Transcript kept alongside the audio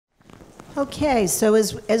Okay, so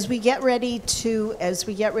as we get ready to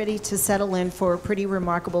settle in for a pretty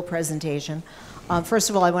remarkable presentation, first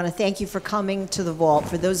of all, I want to thank you for coming to the vault.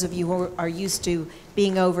 For those of you who are used to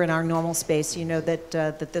being over in our normal space, you know that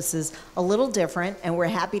that this is a little different, and we're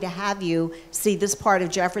happy to have you see this part of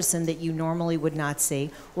Jefferson that you normally would not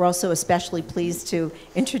see. We're also especially pleased to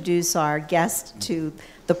introduce our guest to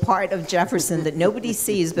the part of Jefferson that nobody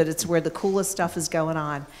sees, but it's where the coolest stuff is going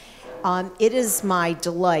on. It is my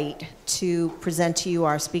delight to present to you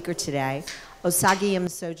our speaker today. Osagie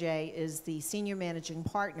Imasogie is the Senior Managing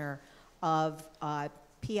Partner of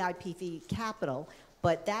PIPV Capital,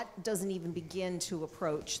 but that doesn't even begin to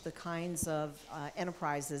approach the kinds of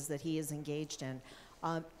enterprises that he is engaged in.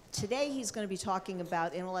 Today he's going to be talking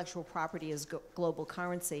about intellectual property as global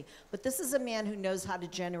currency, but this is a man who knows how to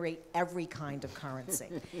generate every kind of currency.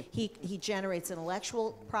 He generates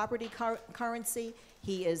intellectual property currency.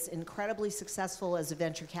 He is incredibly successful as a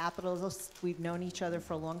venture capitalist. We've known each other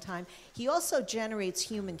for a long time. He also generates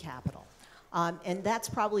human capital. And that's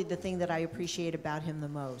probably the thing that I appreciate about him the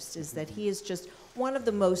most, is that he is just one of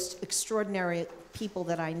the most extraordinary people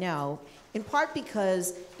that I know, in part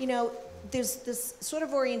because, you know, there's this sort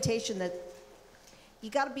of orientation that you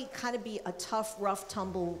got to kind of be a tough, rough,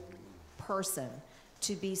 tumble person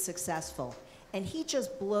to be successful. And he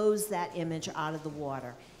just blows that image out of the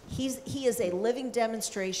water. He is a living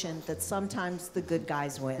demonstration that sometimes the good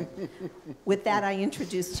guys win. With that, I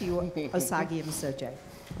introduce to you Osagie Imasogie.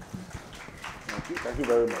 Thank you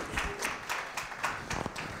very much.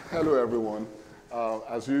 Hello, everyone.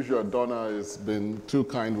 As usual, Donna has been too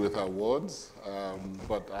kind with her words,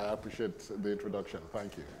 but I appreciate the introduction.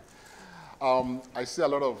 Thank you. I see a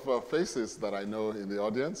lot of faces that I know in the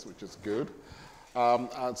audience, which is good.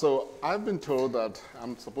 And so I've been told that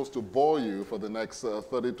I'm supposed to bore you for the next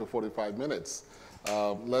 30 to 45 minutes.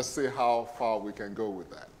 Let's see how far we can go with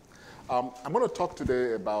that. I'm going to talk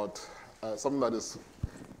today about something that is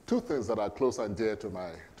two things that are close and dear to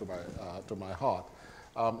my heart.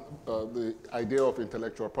 The idea of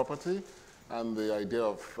intellectual property and the idea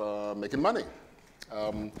of making money.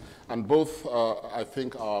 And both, I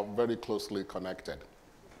think, are very closely connected.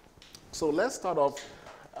 So let's start off.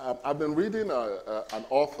 I've been reading an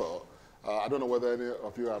author. I don't know whether any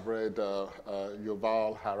of you have read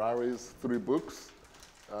Yuval Harari's 3 books.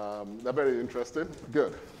 They're very interesting.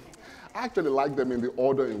 Good. I actually like them in the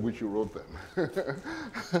order in which you wrote them.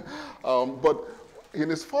 But in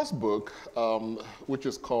his first book, which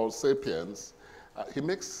is called Sapiens, he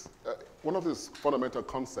makes one of his fundamental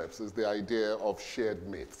concepts is the idea of shared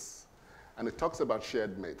myths. And it talks about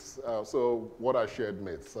shared myths. So what are shared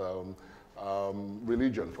myths?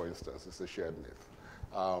 Religion, for instance, is a shared myth.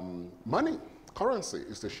 Money, currency,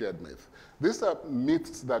 is a shared myth. These are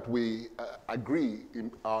myths that we agree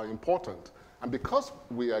are important. And because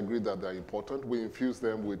we agree that they're important, we infuse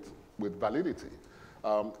them with validity.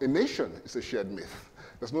 A nation is a shared myth.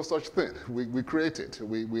 There's no such thing. We create it.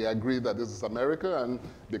 We agree that this is America, and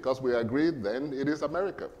because we agree, then it is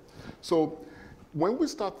America. So when we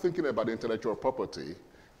start thinking about intellectual property,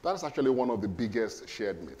 that's actually one of the biggest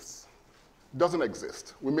shared myths. It doesn't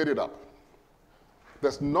exist. We made it up.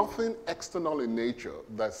 There's nothing external in nature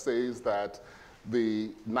that says that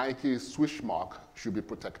the Nike swoosh mark should be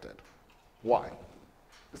protected. Why?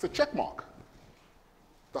 It's a check mark.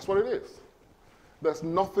 That's what it is. There's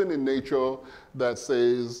nothing in nature that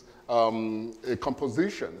says a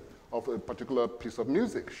composition of a particular piece of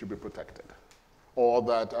music should be protected, or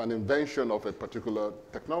that an invention of a particular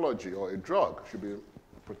technology or a drug should be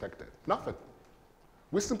protected. Nothing.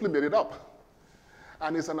 We simply made it up.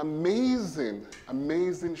 And it's an amazing,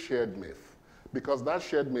 amazing shared myth, because that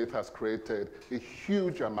shared myth has created a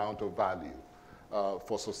huge amount of value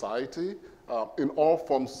for society in all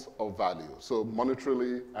forms of value, so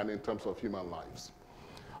monetarily and in terms of human lives.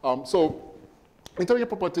 So intellectual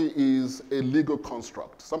property is a legal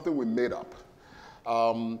construct, something we made up.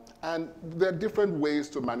 And there are different ways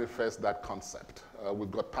to manifest that concept. We've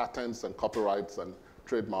got patents and copyrights and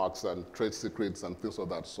trademarks and trade secrets and things of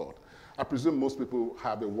that sort. I presume most people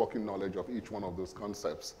have a working knowledge of each one of those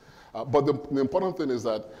concepts. But the important thing is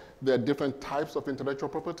that there are different types of intellectual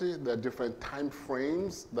property. There are different time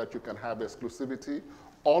frames that you can have exclusivity.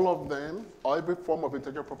 All of them, every form of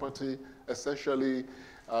intellectual property, essentially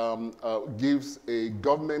gives a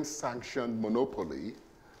government-sanctioned monopoly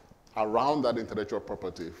around that intellectual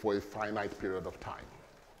property for a finite period of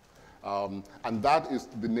time. And that is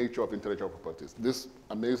the nature of intellectual properties, this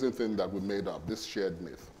amazing thing that we made up, this shared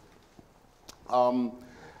myth. And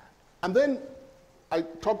then I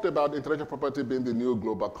talked about intellectual property being the new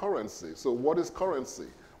global currency. So what is currency?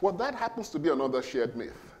 Well, that happens to be another shared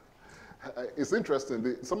myth. It's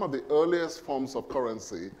interesting, some of the earliest forms of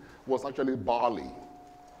currency was actually barley.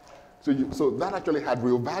 So that actually had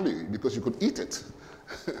real value because you could eat it.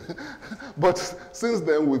 But since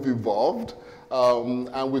then we've evolved,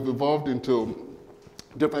 and we've evolved into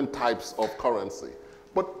different types of currency.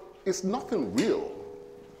 But it's nothing real.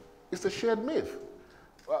 It's a shared myth.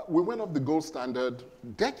 We went off the gold standard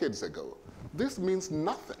decades ago. This means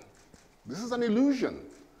nothing. This is an illusion.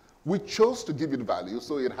 We chose to give it value,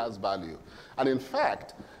 so it has value. And in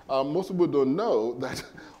fact, most people don't know that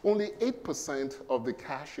only 8% of the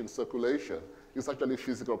cash in circulation is actually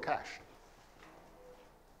physical cash.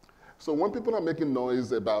 So when people are making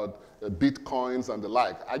noise about bitcoins and the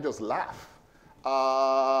like, I just laugh.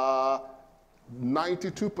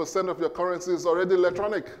 92% of your currency is already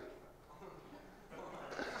electronic.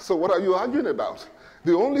 So what are you arguing about?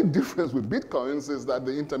 The only difference with bitcoins is that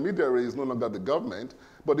the intermediary is no longer the government,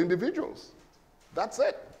 but individuals. That's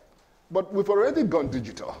it. But we've already gone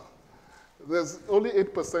digital. There's only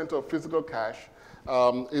 8% of physical cash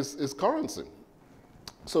is currency.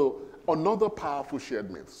 So another powerful shared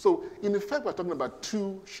myth. So in effect, we're talking about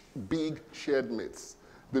two big shared myths.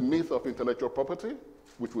 The myth of intellectual property,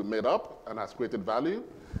 which we made up and has created value,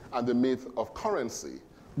 and the myth of currency,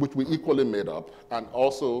 which we equally made up, and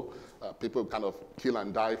also people kind of kill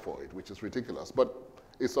and die for it, which is ridiculous, but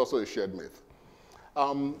it's also a shared myth.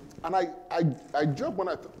 And I joke when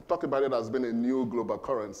I talk about it as being a new global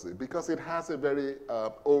currency because it has a very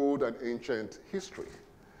old and ancient history.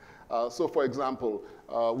 So for example,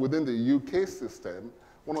 within the UK system,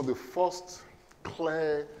 one of the first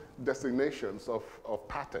clear designations of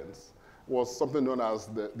patents was something known as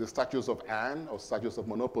the Statutes of Anne or Statutes of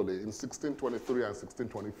Monopoly in 1623 and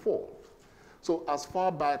 1624. So as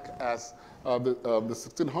far back as the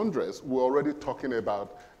 1600s, we're already talking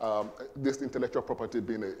about this intellectual property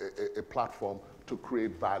being a platform to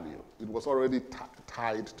create value. It was already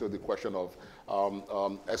tied to the question of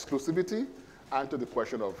exclusivity and to the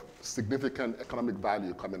question of significant economic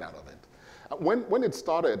value coming out of it. When it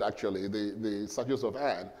started, actually, the Statutes of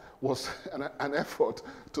Anne was an effort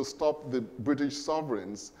to stop the British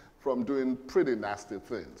sovereigns from doing pretty nasty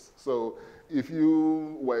things. So if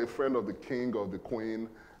you were a friend of the king or the queen,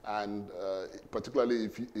 and particularly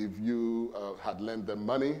if you had lent them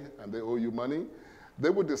money and they owe you money,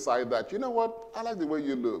 they would decide that, you know what, I like the way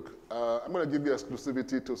you look. I'm going to give you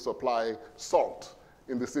exclusivity to supply salt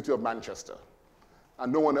in the city of Manchester.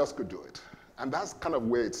 And no one else could do it. And that's kind of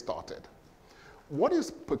where it started. What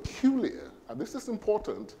is peculiar, and this is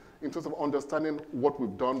important in terms of understanding what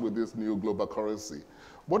we've done with this new global currency,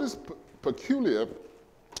 what is peculiar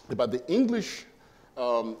about the English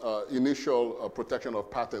initial protection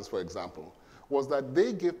of patents, for example, was that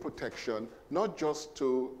they gave protection not just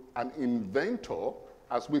to an inventor,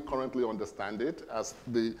 as we currently understand it, as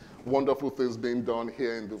the wonderful things being done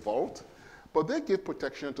here in the vault, but they give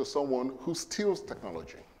protection to someone who steals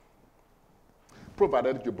technology,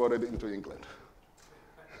 provided you brought it into England.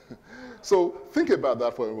 So think about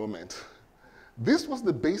that for a moment. This was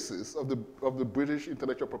the basis of the British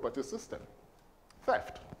intellectual property system,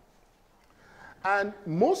 theft. And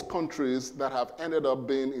most countries that have ended up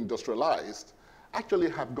being industrialized actually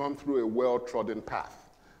have gone through a well-trodden path.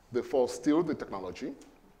 They first steal the technology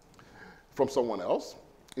from someone else.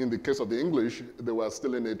 In the case of the English, they were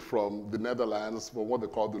stealing it from the Netherlands, from what they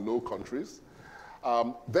call the Low Countries.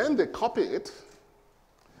 Then they copy it,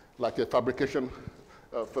 like a fabrication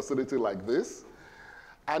facility like this.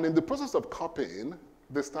 And in the process of copying,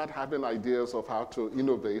 they start having ideas of how to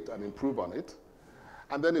innovate and improve on it.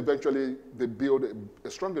 And then eventually, they build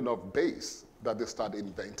a strong enough base that they start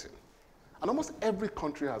inventing. And almost every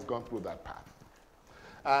country has gone through that path.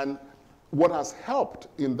 And what has helped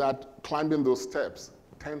in that climbing those steps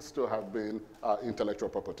tends to have been intellectual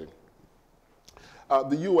property.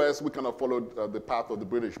 The US, we kind of followed the path of the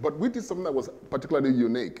British, but we did something that was particularly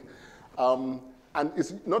unique. And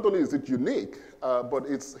it's, not only is it unique, but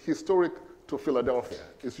it's historic to Philadelphia.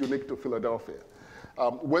 It's unique to Philadelphia.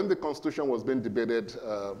 When the Constitution was being debated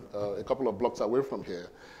a couple of blocks away from here,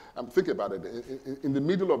 think about it. In the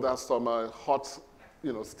middle of that summer, hot,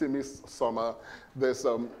 steamy summer,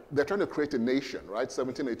 they're trying to create a nation, right?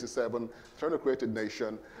 1787, trying to create a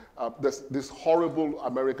nation. There's this horrible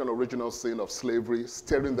American original sin of slavery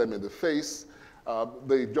staring them in the face.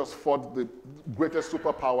 They just fought the greatest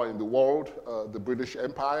superpower in the world, the British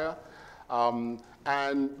Empire.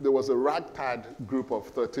 And there was a ragtag group of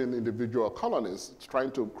 13 individual colonists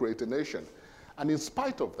trying to create a nation. And in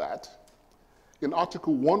spite of that, in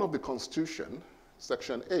Article 1 of the Constitution,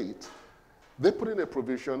 Section 8, they put in a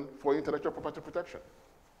provision for intellectual property protection.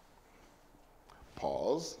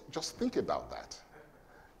 Pause, just think about that.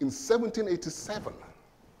 in 1787,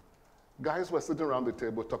 guys were sitting around the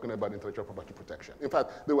table talking about intellectual property protection. In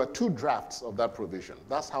fact, there were 2 drafts of that provision.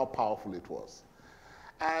 That's how powerful it was.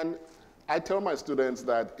 And I tell my students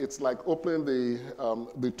that it's like opening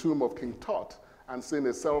the tomb of King Tut and seeing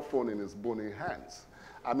a cell phone in his bony hands.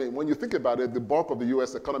 I mean, when you think about it, the bulk of the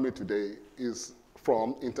US economy today is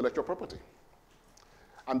from intellectual property.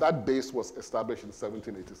 And that base was established in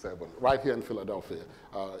 1787, right here in Philadelphia,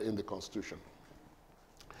 in the Constitution.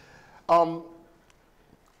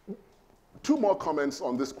 2 more comments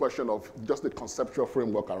on this question of just the conceptual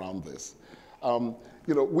framework around this.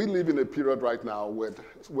 You know, we live in a period right now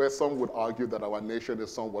where some would argue that our nation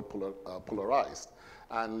is somewhat polarized.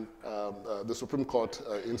 And the Supreme Court,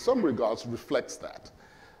 in some regards, reflects that.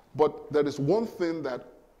 But there is one thing that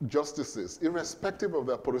justices, irrespective of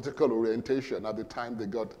their political orientation at the time they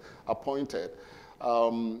got appointed,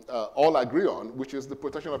 all agree on, which is the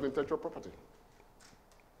protection of intellectual property.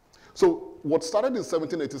 So what started in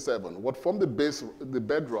 1787, what formed the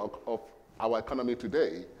bedrock of our economy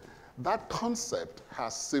today, that concept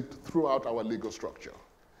has seeped throughout our legal structure.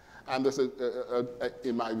 And there's,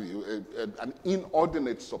 in my view, an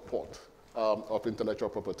inordinate support of intellectual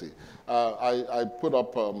property. I put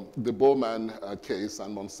up the Bowman case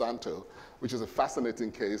and Monsanto, which is a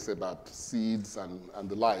fascinating case about seeds and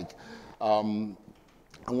the like.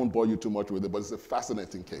 I won't bore you too much with it, but it's a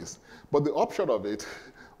fascinating case. But the upshot of it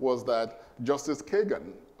was that Justice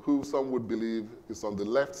Kagan, who some would believe is on the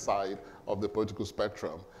left side of the political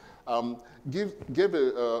spectrum, gave the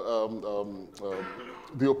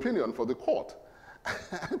opinion for the court.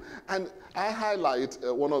 And I highlight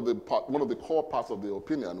one of the core parts of the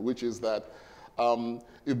opinion, which is that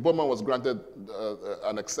if Bowman was granted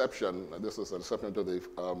an exception, this is an exception to the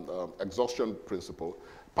exhaustion principle,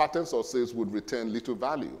 patents or sales would retain little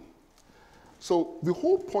value. So the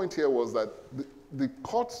whole point here was that the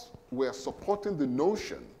courts were supporting the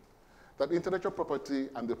notion that intellectual property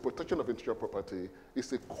and the protection of intellectual property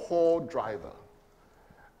is a core driver.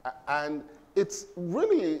 And it's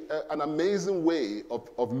really an amazing way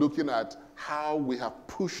of looking at how we have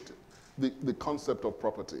pushed the concept of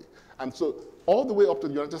property. And so all the way up to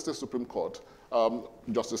the United States Supreme Court,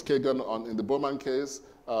 Justice Kagan in the Bowman case,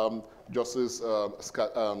 Justice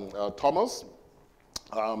Thomas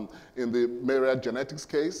in the Myriad Genetics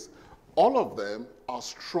case, all of them are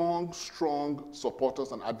strong, strong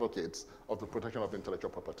supporters and advocates of the protection of intellectual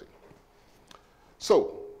property.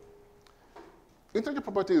 So, intellectual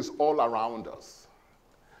property is all around us.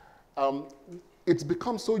 It's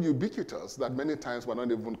become so ubiquitous that many times we're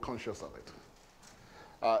not even conscious of it.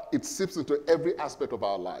 It seeps into every aspect of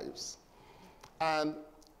our lives. And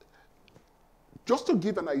just to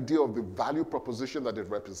give an idea of the value proposition that it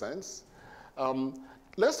represents,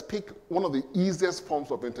 let's pick one of the easiest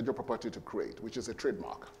forms of intellectual property to create, which is a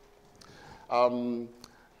trademark.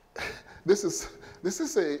 This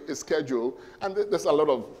is a schedule, and there's a lot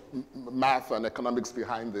of math and economics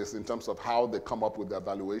behind this in terms of how they come up with their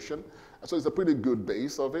valuation. So it's a pretty good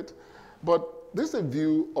base of it. But this is a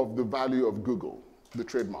view of the value of Google, the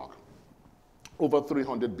trademark, over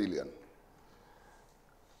 300 billion.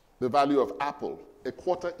 The value of Apple, a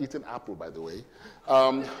quarter-eaten apple, by the way,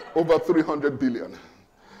 over 300 billion.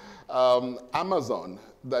 Amazon,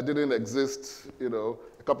 that didn't exist,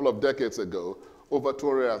 a couple of decades ago, over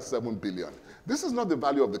 207 billion. This is not the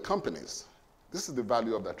value of the companies. This is the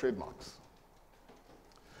value of their trademarks.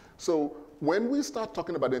 So when we start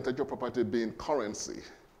talking about intellectual property being currency,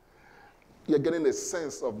 you're getting a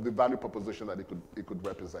sense of the value proposition that it could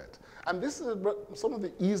represent. And this is some of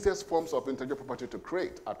the easiest forms of intellectual property to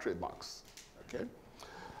create are trademarks. Okay?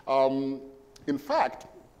 In fact,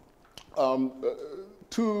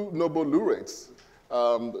 2 Nobel laureates, 2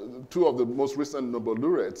 of the most recent Nobel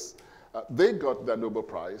laureates, they got their Nobel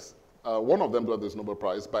Prize. One of them got this Nobel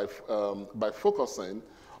Prize by focusing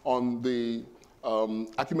on the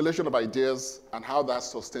accumulation of ideas and how that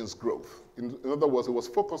sustains growth. In other words, it was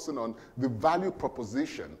focusing on the value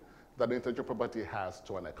proposition that intellectual property has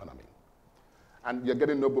to an economy. And you're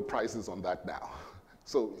getting Nobel Prizes on that now.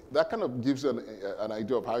 So that kind of gives you an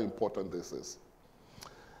idea of how important this is.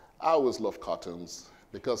 I always love cartoons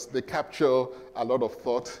because they capture a lot of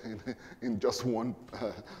thought in just one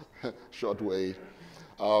short way.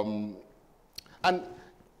 And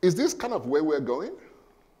is this kind of where we're going?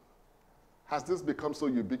 Has this become so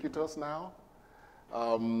ubiquitous now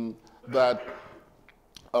that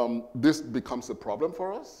this becomes a problem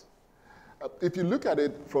for us? If you look at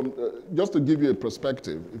it from, just to give you a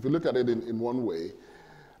perspective, if you look at it in one way,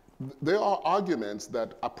 there are arguments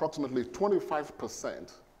that approximately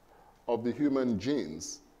 25% of the human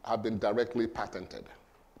genes have been directly patented.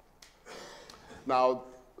 Now,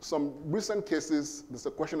 some recent cases, there's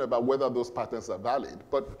a question about whether those patents are valid,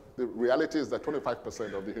 but the reality is that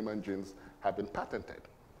 25% of the human genes have been patented.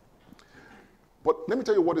 But let me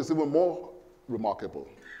tell you what is even more remarkable.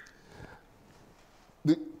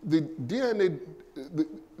 The DNA the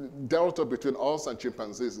delta between us and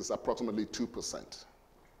chimpanzees is approximately 2%.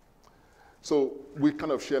 So we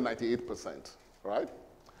kind of share 98%, right?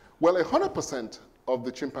 Well, 100% of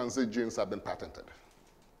the chimpanzee genes have been patented.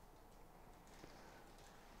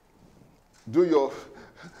 Do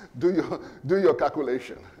your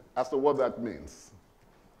calculation as to what that means.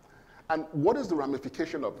 And what is the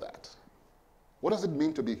ramification of that? What does it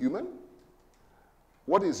mean to be human?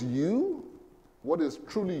 What is you? What is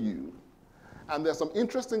truly you? And there's some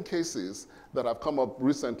interesting cases that have come up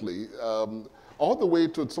recently, all the way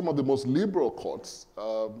to some of the most liberal courts,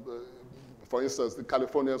 for instance, the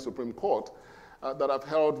California Supreme Court, that have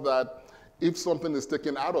held that if something is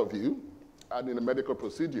taken out of you and in a medical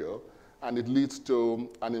procedure, and it leads to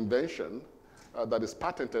an invention that is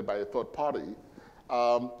patented by a third party,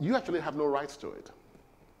 you actually have no rights to it.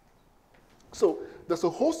 So there's a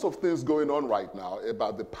host of things going on right now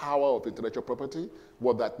about the power of intellectual property,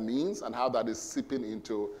 what that means, and how that is seeping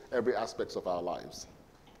into every aspect of our lives.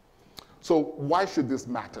 So why should this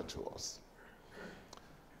matter to us?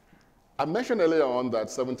 I mentioned earlier on that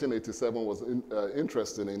 1787 was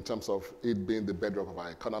interesting in terms of it being the bedrock of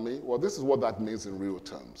our economy. Well, this is what that means in real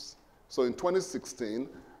terms. So in 2016,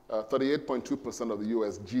 38.2% of the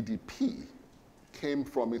US GDP came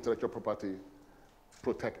from intellectual property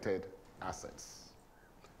protected assets.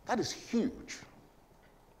 That is huge.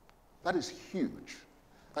 That is huge.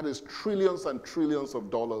 That is trillions and trillions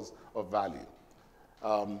of dollars of value.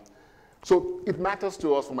 So it matters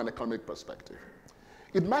to us from an economic perspective.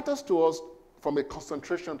 It matters to us from a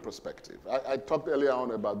concentration perspective. I talked earlier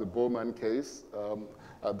on about the Bowman case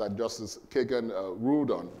that Justice Kagan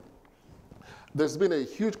ruled on. There's been a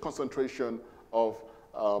huge concentration of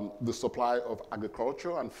the supply of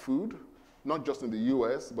agriculture and food, not just in the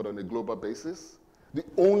US, but on a global basis. The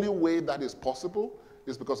only way that is possible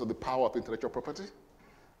is because of the power of intellectual property,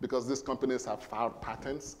 because these companies have filed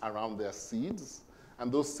patents around their seeds,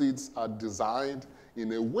 and those seeds are designed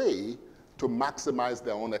in a way to maximize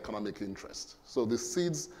their own economic interest. So the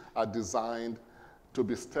seeds are designed to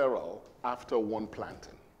be sterile after one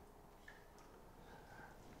planting.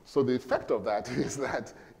 So the effect of that is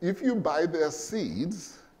that if you buy their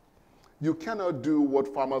seeds, you cannot do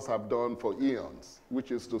what farmers have done for eons,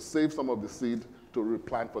 which is to save some of the seed to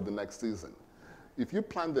replant for the next season. If you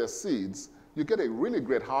plant their seeds, you get a really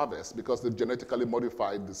great harvest because they've genetically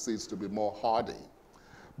modified the seeds to be more hardy.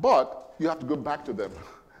 But you have to go back to them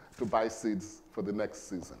to buy seeds for the next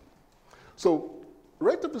season. So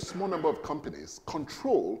relatively small number of companies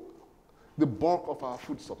control the bulk of our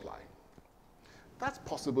food supply. That's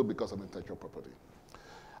possible because of intellectual property.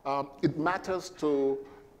 It matters to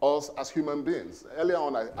us as human beings. Earlier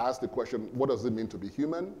on, I asked the question, what does it mean to be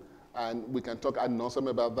human? And we can talk ad nauseum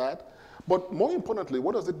about that. But more importantly,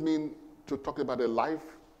 what does it mean to talk about a lifetime?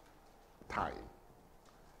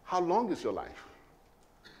 How long is your life?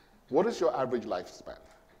 What is your average lifespan?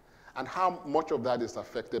 And how much of that is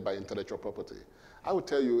affected by intellectual property? I would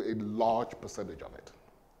tell you a large percentage of it.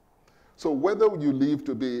 So whether you live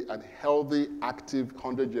to be a healthy, active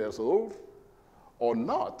 100 years old or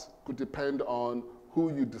not could depend on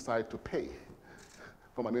who you decide to pay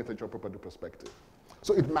from an intellectual property perspective.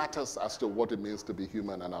 So it matters as to what it means to be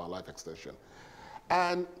human and our life extension.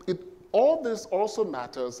 And all this also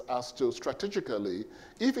matters as to strategically,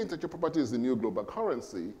 if intellectual property is the new global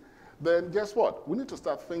currency, then guess what? We need to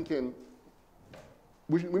start thinking,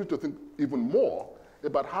 we need to think even more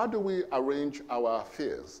about how do we arrange our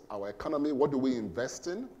affairs, our economy, what do we invest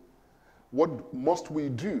in, what must we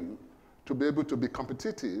do to be able to be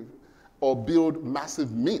competitive or build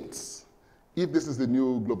massive mints if this is the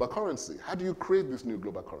new global currency. How do you create this new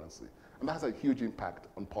global currency? And that has a huge impact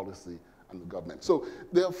on policy and the government. So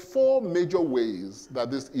there are four major ways that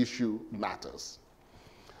this issue matters.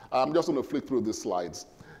 I'm just going to flick through these slides.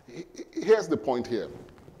 Here's the point here.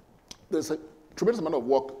 There's a tremendous amount of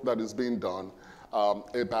work that is being done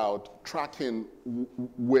about tracking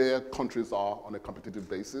where countries are on a competitive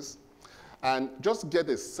basis. And just get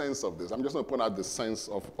a sense of this. I'm just going to point out the sense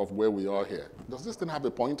of where we are here. Does this thing have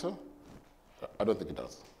a pointer? I don't think it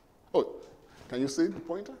does. Oh, can you see the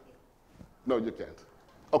pointer? No, you can't.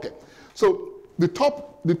 Okay, so the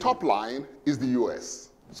top line is the US.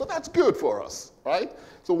 So that's good for us, right?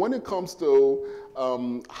 So when it comes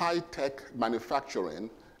to high-tech manufacturing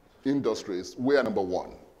industries, we are number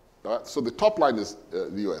one. Right? So the top line is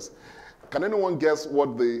the US. Can anyone guess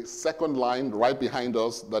what the second line right behind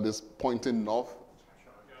us that is pointing north?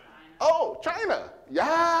 Oh, China.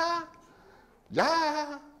 Yeah.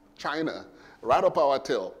 Yeah. China. Right up our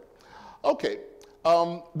tail. Okay.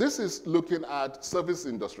 This is looking at service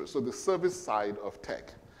industry, so the service side of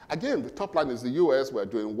tech. Again, the top line is the US. We're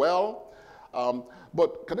doing well.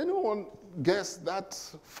 But can anyone guess that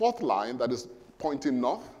fourth line that is pointing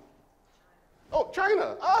north? Oh,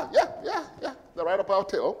 China. Ah, yeah. They're right up our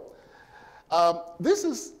tail. This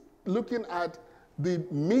is looking at the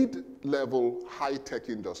mid-level high-tech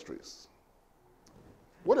industries.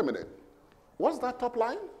 Wait a minute. What's that top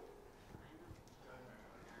line?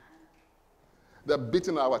 They're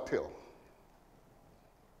beating our tail.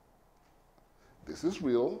 This is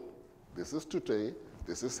real. This is today.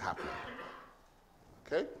 This is happening.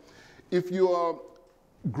 Okay? If you are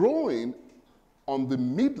growing on the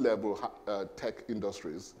mid-level tech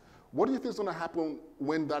industries, what do you think is going to happen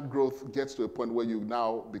when that growth gets to a point where you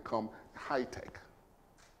now become high-tech?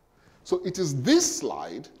 So it is this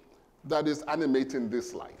slide that is animating this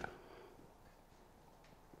slide.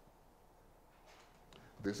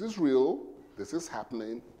 This is real. This is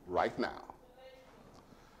happening right now.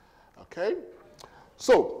 Okay?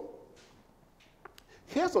 So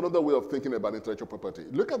here's another way of thinking about intellectual property.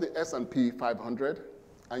 Look at the S&P 500,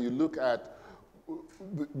 and you look at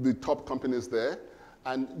the top companies there,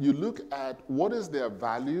 and you look at what is their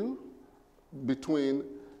value between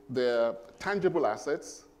their tangible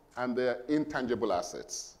assets and their intangible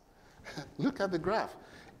assets. Look at the graph.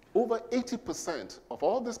 Over 80% of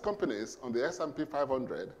all these companies on the S&P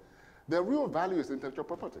 500, their real value is intellectual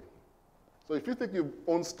property. So if you think you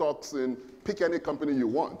own stocks in, pick any company you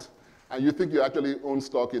want, and you think you actually own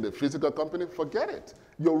stock in a physical company, forget it.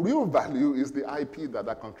 Your real value is the IP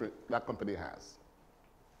that company has.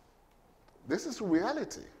 This is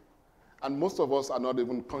reality. And most of us are not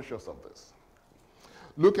even conscious of this.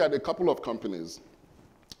 Look at a couple of companies.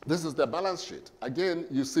 This is their balance sheet. Again,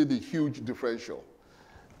 you see the huge differential.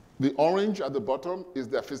 The orange at the bottom is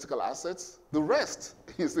their physical assets. The rest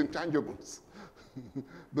is intangibles.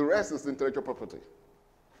 The rest is intellectual property.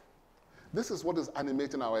 This is what is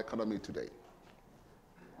animating our economy today.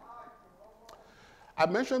 I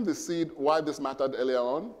mentioned the seed, why this mattered earlier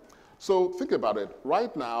on. So think about it.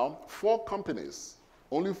 Right now,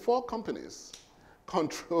 only four companies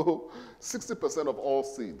control 60% of all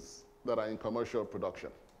seeds that are in commercial production.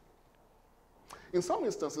 In some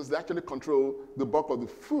instances, they actually control the bulk of the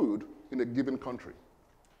food in a given country.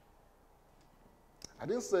 I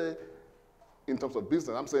didn't say in terms of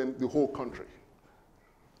business, I'm saying the whole country.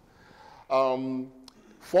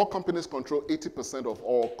 4 companies control 80% of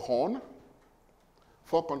all corn.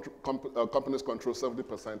 4 companies control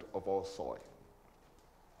 70% of all soy.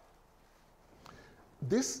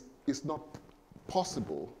 This is not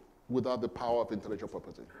possible without the power of intellectual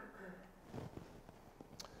property.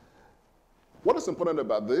 What is important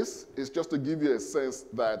about this is just to give you a sense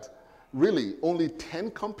that really only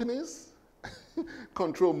 10 companies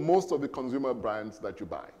control most of the consumer brands that you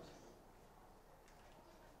buy.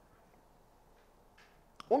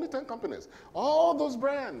 Only 10 companies. All those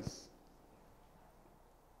brands.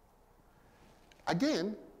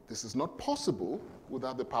 Again, this is not possible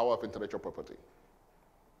without the power of intellectual property.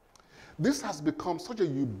 This has become such a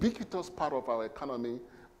ubiquitous part of our economy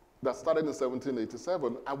that started in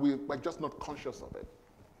 1787, and we're just not conscious of it.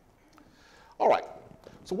 All right,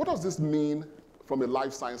 so what does this mean from a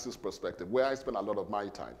life sciences perspective, where I spend a lot of my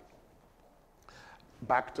time?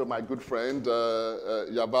 Back to my good friend,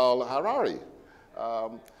 Yuval Harari,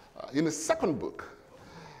 in his second book.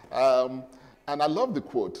 And I love the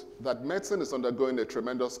quote that medicine is undergoing a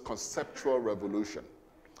tremendous conceptual revolution.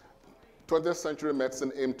 20th century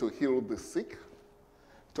medicine aimed to heal the sick.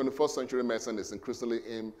 21st century medicine is increasingly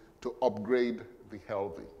aimed to upgrade the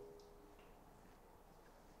healthy.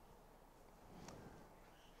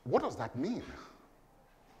 What does that mean?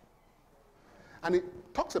 And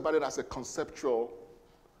it talks about it as a conceptual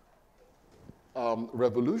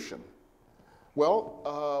revolution.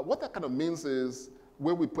 Well, what that kind of means is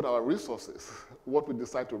where we put our resources, what we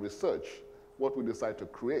decide to research, what we decide to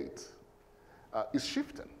create, is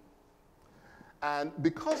shifting. And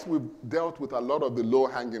because we've dealt with a lot of the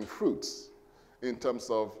low-hanging fruits in terms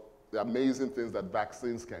of the amazing things that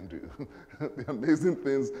vaccines can do, the amazing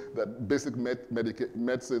things that basic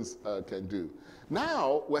medicines can do,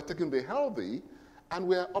 now we're taking the healthy and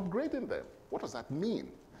we're upgrading them. What does that mean?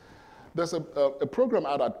 There's a program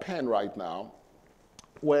out at Penn right now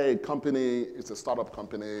where a company, it's a startup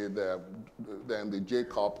company, they're in the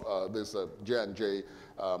J-Corp, there's a J&J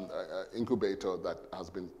incubator that has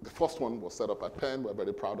been, the first one was set up at Penn, we're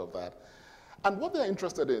very proud of that. And what they're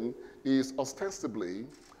interested in is ostensibly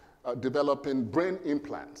developing brain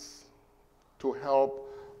implants to help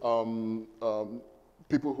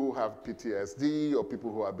people who have PTSD or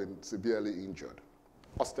people who have been severely injured,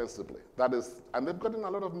 ostensibly. That is, and they've gotten a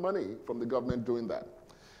lot of money from the government doing that.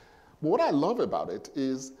 But what I love about it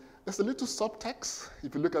is there's a little subtext,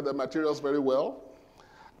 if you look at the materials very well,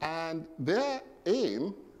 and their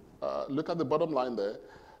aim, look at the bottom line there,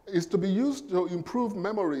 is to be used to improve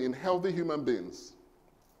memory in healthy human beings.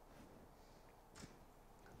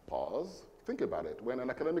 Pause, think about it. We're in an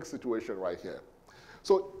academic situation right here.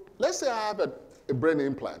 So let's say I have a brain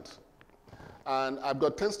implant, and I've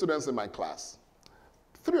got 10 students in my class.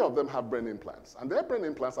 3 of them have brain implants, and their brain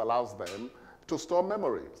implants allows them to store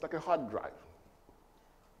memory. It's like a hard drive.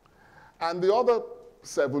 And the other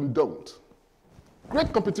 7 don't.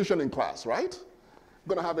 Great competition in class, right?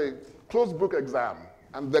 We're going to have a closed book exam,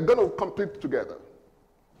 and they're going to compete together.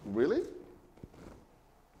 Really?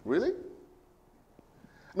 Really?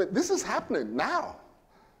 I mean, this is happening now.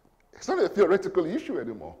 It's not a theoretical issue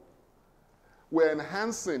anymore. We're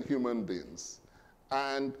enhancing human beings.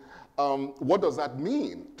 And what does that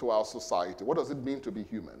mean to our society? What does it mean to be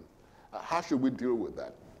human? How should we deal with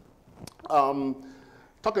that?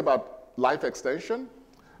 Talk about life extension.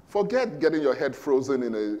 Forget getting your head frozen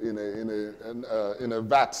in a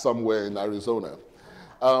vat somewhere in Arizona.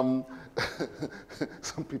 Some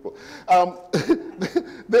people.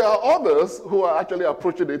 There are others who are actually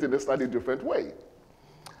approaching it in a slightly different way.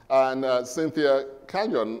 And Cynthia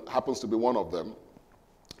Canyon happens to be one of them.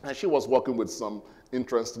 And she was working with some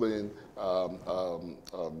interesting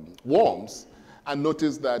worms and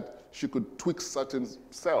noticed that she could tweak certain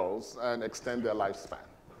cells and extend their lifespan.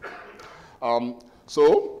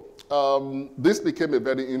 This became a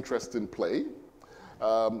very interesting play.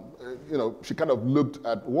 She kind of looked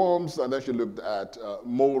at worms, and then she looked at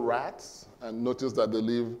mole rats and noticed that they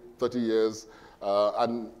live 30 years,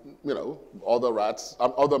 and other rats,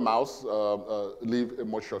 other mouse live a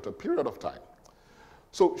much shorter period of time.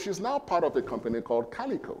 So she's now part of a company called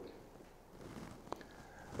Calico.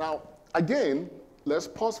 Now, again, let's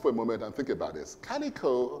pause for a moment and think about this.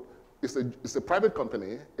 Calico is a private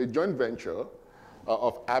company, a joint venture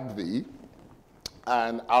of AbbVie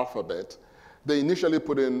and Alphabet. They initially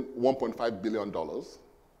put in $1.5 billion,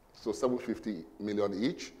 so $750 million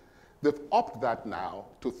each. They've upped that now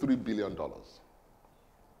to $3 billion.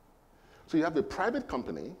 So you have a private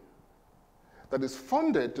company that is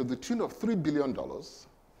funded to the tune of $3 billion.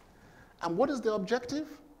 And what is the objective?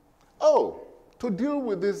 Oh, to deal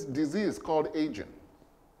with this disease called aging.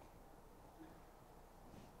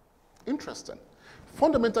 Interesting.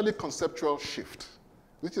 Fundamentally conceptual shift,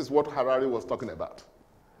 which is what Harari was talking about.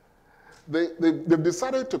 They've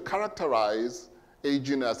decided to characterize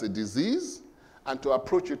aging as a disease and to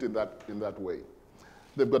approach it in that way.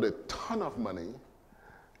 They've got a ton of money.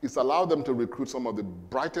 It's allowed them to recruit some of the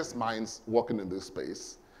brightest minds working in this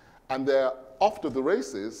space. And they're off to the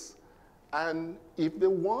races. And if they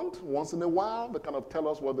want, once in a while, they kind of tell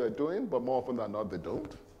us what they're doing, but more often than not, they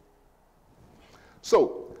don't.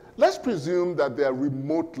 So let's presume that they're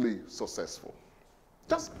remotely successful,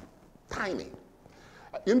 just tiny.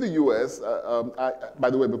 In the US, by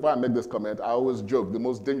the way, before I make this comment, I always joke the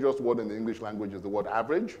most dangerous word in the English language is the word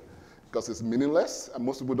average, because it's meaningless, and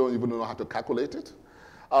most people don't even know how to calculate it.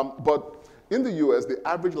 But in the US, the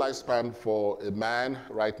average lifespan for a man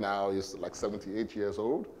right now is like 78 years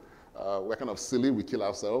old. We're kind of silly, we kill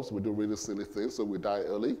ourselves, we do really silly things, so we die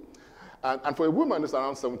early. And for a woman, it's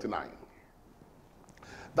around 79.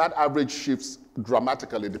 That average shifts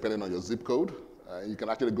dramatically depending on your zip code. You can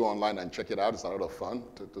actually go online and check it out. It's a lot of fun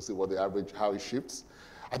to see what the average, how it shifts.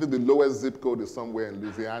 I think the lowest zip code is somewhere in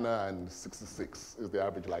Louisiana, and 66 is the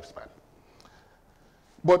average lifespan.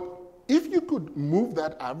 But if you could move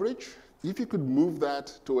that average, if you could move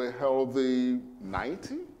that to a healthy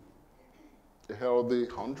 90, a healthy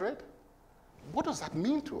 100, what does that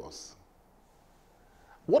mean to us?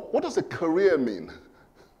 What does a career mean?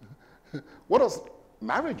 What does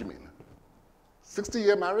marriage mean?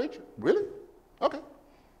 60-year marriage? Really? Okay,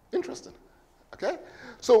 interesting. Okay?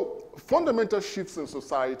 So fundamental shifts in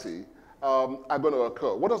society are going to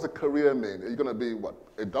occur. What does a career mean? Are you going to be, what,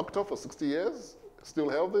 a doctor for 60 years, still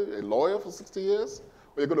healthy, a lawyer for 60 years?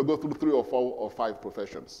 Or you're going to go through 3 or 4 or 5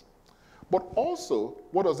 professions? But also,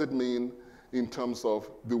 what does it mean in terms of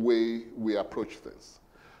the way we approach things?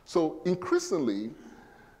 So increasingly,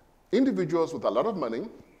 individuals with a lot of money,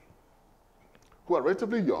 who are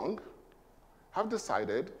relatively young, have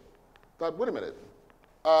decided that, wait a minute,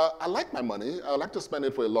 I like my money, I like to spend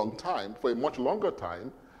it for a long time, for a much longer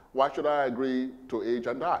time, why should I agree to age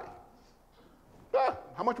and die?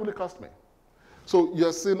 How much will it cost me? So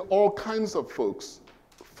you're seeing all kinds of folks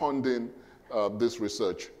funding this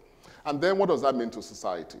research. And then what does that mean to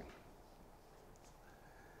society?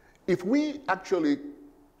 If we actually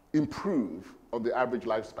improve on the average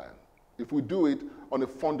lifespan, if we do it on a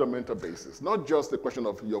fundamental basis, not just the question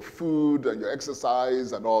of your food and your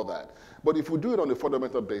exercise and all that, but if we do it on a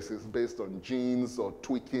fundamental basis based on genes or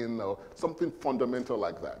tweaking or something fundamental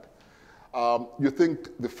like that, you think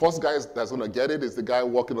the first guy that's going to get it is the guy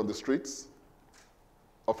walking on the streets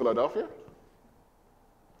of Philadelphia?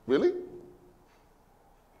 Really?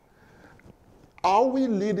 Are we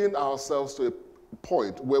leading ourselves to a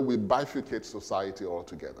point where we bifurcate society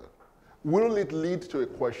altogether? Will it lead to a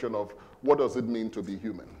question of what does it mean to be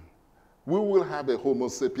human? We will have a Homo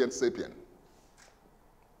sapiens sapien.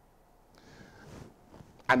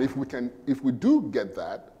 And if we do get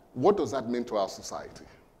that, what does that mean to our society?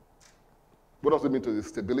 What does it mean to the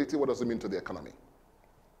stability? What does it mean to the economy?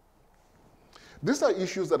 These are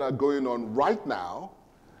issues that are going on right now,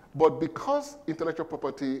 but because intellectual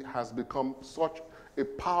property has become such a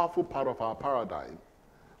powerful part of our paradigm,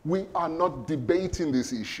 we are not debating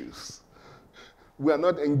these issues. We are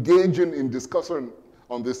not engaging in discussion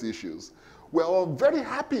on these issues. We're all very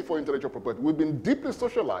happy for intellectual property. We've been deeply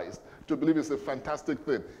socialized to believe it's a fantastic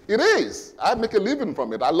thing. It is. I make a living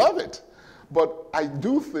from it. I love it. But I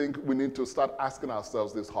do think we need to start asking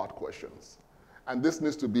ourselves these hard questions. And this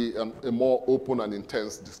needs to be a more open and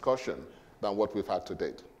intense discussion than what we've had to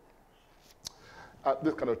date.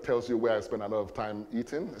 This kind of tells you where I spend a lot of time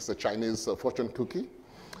eating. It's a Chinese fortune cookie.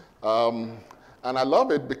 And I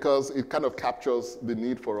love it because it kind of captures the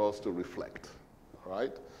need for us to reflect,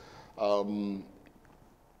 right?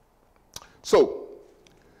 So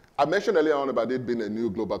I mentioned earlier on about it being a new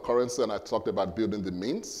global currency, and I talked about building the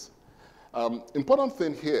mints. Important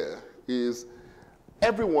thing here is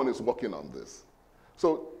everyone is working on this.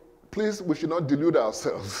 So please, we should not delude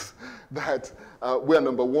ourselves that we are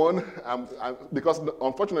number one, because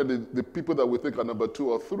unfortunately, the people that we think are number 2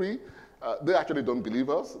 or 3, they actually don't believe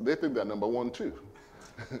us. They think they're number 1 too.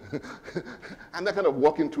 And they're kind of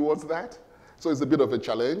working towards that. So it's a bit of a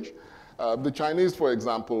challenge. The Chinese, for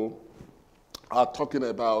example, are talking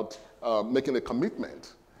about making a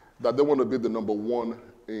commitment that they want to be the number 1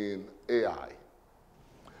 in AI.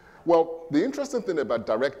 Well, the interesting thing about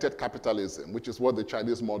directed capitalism, which is what the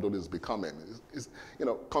Chinese model is becoming, is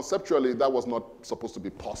conceptually that was not supposed to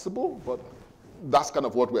be possible, but that's kind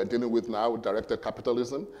of what we're dealing with now with directed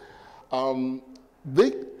capitalism.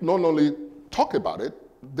 They not only talk about it,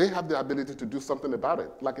 they have the ability to do something about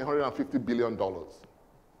it, like $150 billion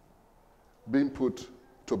being put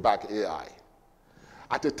to back AI.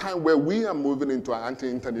 At a time where we are moving into an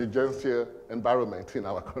anti-intelligentsia environment in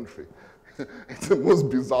our country. It's the most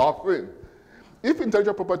bizarre thing. If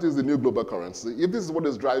intellectual property is the new global currency, if this is what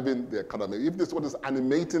is driving the economy, if this is what is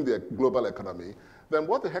animating the global economy, then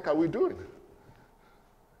what the heck are we doing?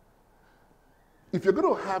 If you're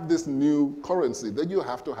going to have this new currency, then you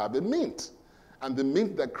have to have a mint. And the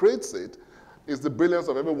mint that creates it is the brilliance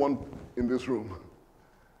of everyone in this room.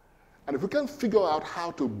 And if we can figure out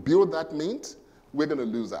how to build that mint, we're going to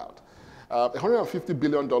lose out. $150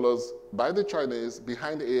 billion by the Chinese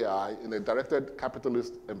behind AI in a directed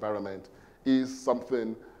capitalist environment is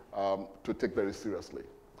something to take very seriously.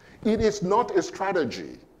 It is not a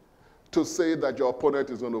strategy to say that your opponent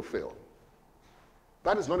is going to fail.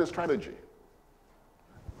 That is not a strategy.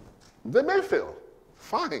 They may fail.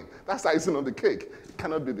 Fine. That's icing on the cake. It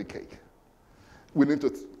cannot be the cake. We need to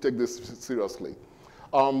take this seriously.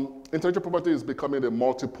 Intellectual property is becoming a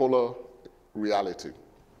multipolar reality.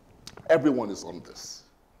 Everyone is on this.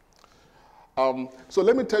 So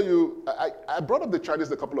let me tell you, I brought up the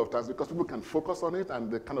Chinese a couple of times because people can focus on it,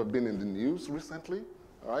 and they've kind of been in the news recently,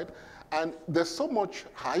 all right? And there's so much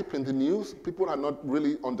hype in the news, people are not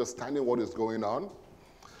really understanding what is going on.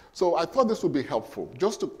 So I thought this would be helpful,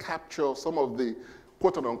 just to capture some of the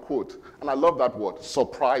quote-unquote, and I love that word,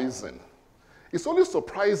 surprising. It's only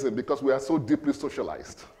surprising because we are so deeply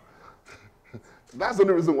socialized. That's the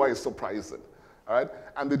only reason why it's surprising. All right?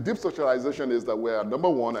 And the deep socialization is that we're number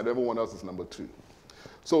 1 and everyone else is number 2.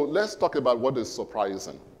 So let's talk about what is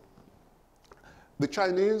surprising. The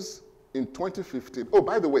Chinese in 2015, oh,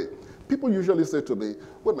 by the way, people usually say to me,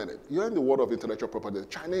 wait a minute, you're in the world of intellectual property. The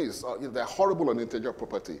Chinese, they're horrible on intellectual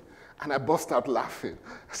property. And I burst out laughing.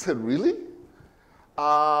 I said, really?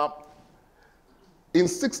 In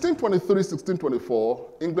 1623, 1624,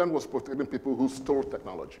 England was protecting people who stole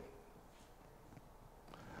technology.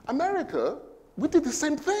 America, we did the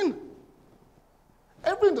same thing.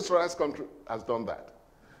 Every industrialized country has done that.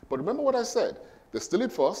 But remember what I said. They steal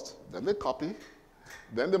it first, then they copy,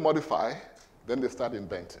 then they modify, then they start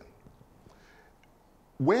inventing.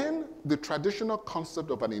 When the traditional concept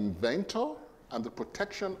of an inventor and the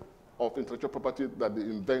protection of intellectual property that the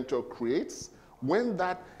inventor creates, when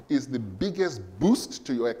that is the biggest boost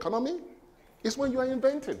to your economy, is when you are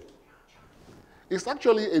inventing. It's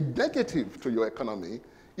actually a negative to your economy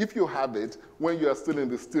if you have it when you are still in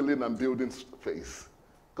the stealing and building phase,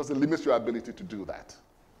 because it limits your ability to do that.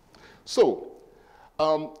 So,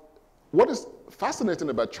 what is fascinating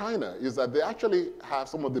about China is that they actually have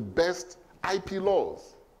some of the best IP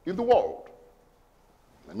laws in the world.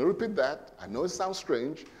 Let me repeat that. I know it sounds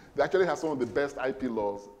strange. They actually have some of the best IP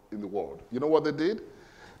laws in the world. You know what they did?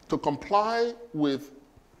 To comply with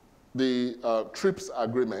the TRIPS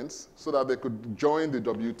agreements so that they could join the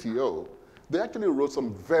WTO, they actually wrote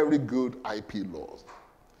some very good IP laws.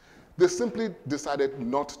 They simply decided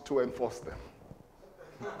not to enforce them.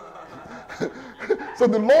 So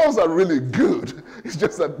the laws are really good. It's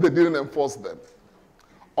just that they didn't enforce them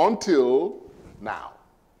until now.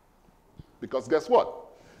 Because guess what?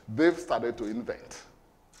 They've started to invent.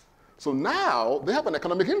 So now they have an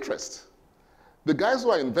economic interest. The guys who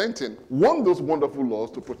are inventing want those wonderful laws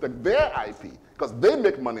to protect their IP because they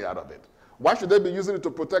make money out of it. Why should they be using it to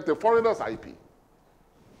protect a foreigner's IP?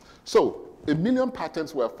 So 1 million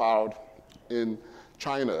patents were filed in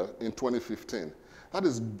China in 2015. That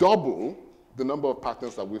is double the number of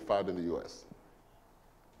patents that we filed in the US.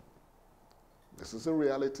 This is a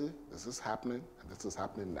reality, this is happening, and this is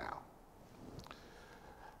happening now.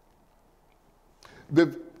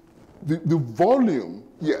 The volume,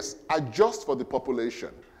 yes, adjusts for the population,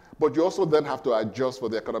 but you also then have to adjust for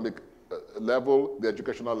the economic level, the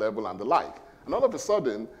educational level, and the like. And all of a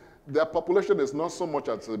sudden, their population is not so much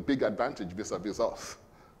as a big advantage vis-a-vis us.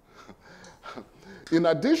 In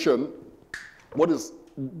addition, what is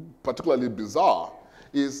particularly bizarre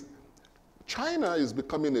is China is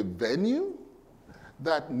becoming a venue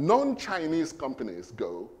that non-Chinese companies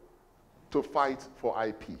go to fight for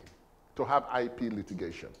IP, to have IP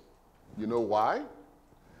litigation. You know why?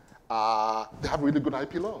 They have really good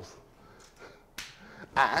IP laws.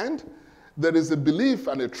 And there is a belief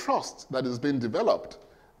and a trust that is being developed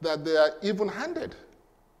that they are even-handed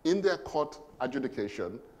in their court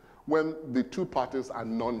adjudication when the two parties are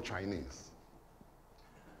non-Chinese.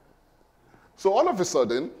 So all of a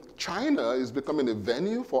sudden, China is becoming a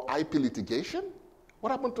venue for IP litigation.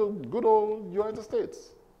 What happened to good old United States?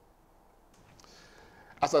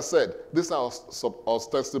 As I said, these are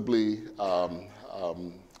ostensibly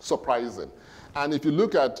surprising. And if you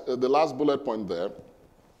look at the last bullet point there,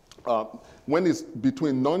 when it's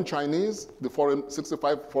between non-Chinese, the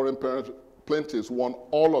 65 foreign plaintiffs won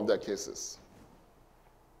all of their cases.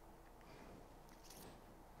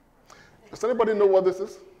 Does anybody know what this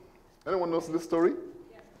is? Anyone knows this story?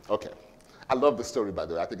 Yeah. Okay. I love this story, by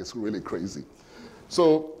the way. I think it's really crazy.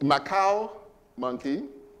 So, Macau monkey,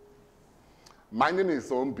 minding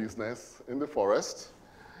his own business in the forest,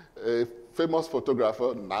 a famous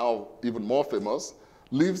photographer, now even more famous,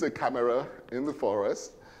 leaves a camera in the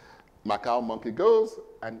forest. Macau monkey goes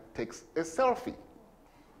and takes a selfie.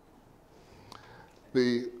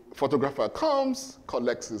 The photographer comes,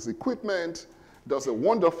 collects his equipment, does a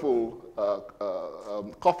wonderful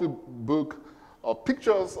coffee book of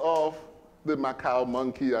pictures of the Macau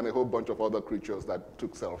monkey and a whole bunch of other creatures that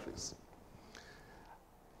took selfies.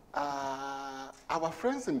 Our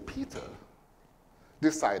friends in Peter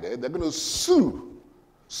decided they're going to sue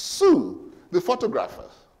the photographer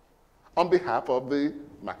on behalf of the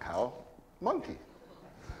Macau monkey.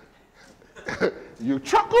 You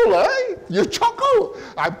chuckle, eh? You chuckle.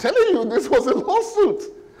 I'm telling you, this was a lawsuit.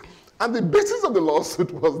 And the basis of the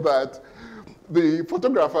lawsuit was that the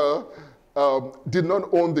photographer did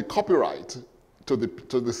not own the copyright to the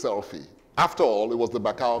selfie. After all, it was the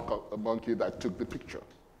Macau monkey that took the picture.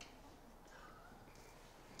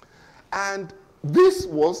 And this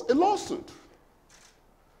was a lawsuit.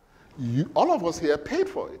 All of us here paid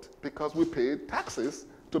for it because we paid taxes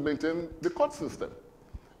to maintain the court system.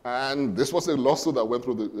 And this was a lawsuit that went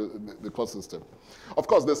through the court system. Of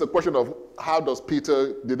course, there's a question of how does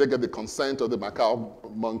Peter, did they get the consent of the Macau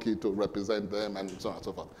monkey to represent them and so on and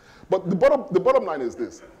so forth. But the bottom line is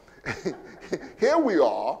this. Here we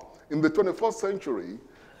are in the 21st century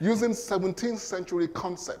using 17th century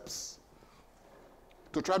concepts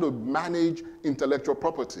to try to manage intellectual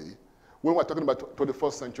property when we're talking about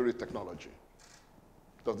 21st century technology.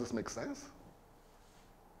 Does this make sense?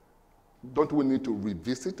 Don't we need to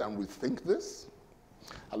revisit and rethink this?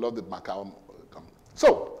 I love the Macau.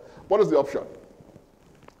 So, what is the option?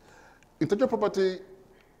 Intellectual property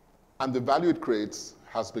and the value it creates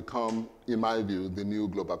has become, in my view, the new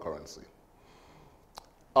global currency.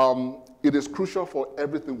 It is crucial for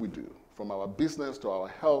everything we do, from our business to our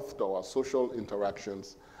health to our social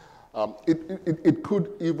interactions. It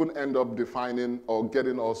could even end up defining or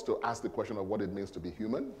getting us to ask the question of what it means to be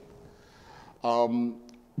human.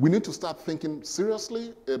 We need to start thinking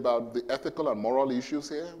seriously about the ethical and moral issues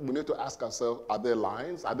here. We need to ask ourselves, are there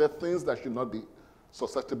lines? Are there things that should not be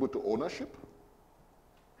susceptible to ownership?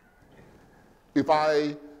 If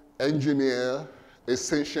I engineer a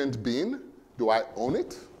sentient being, do I own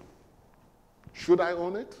it? Should I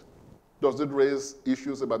own it? Does it raise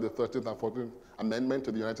issues about the 13th and 14th Amendment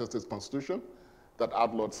to the United States Constitution that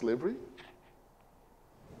outlawed slavery?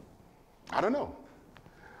 I don't know.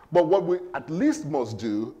 But what we at least must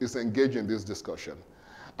do is engage in this discussion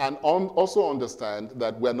and also understand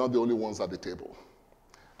that we're not the only ones at the table.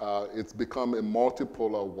 It's become a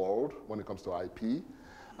multipolar world when it comes to IP.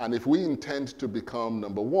 And if we intend to become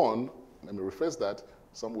number one, let me rephrase that,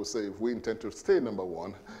 some will say if we intend to stay number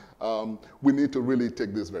one, we need to really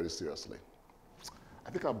take this very seriously. I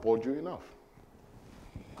think I've bored you enough.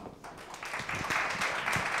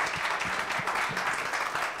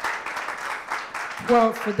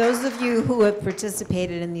 Well, for those of you who have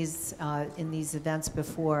participated in these events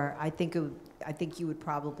before, I think you would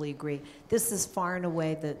probably agree. This is far and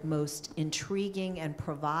away the most intriguing and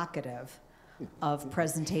provocative of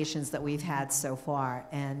presentations that we've had so far.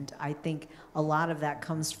 And I think a lot of that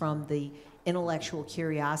comes from the intellectual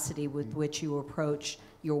curiosity with which you approach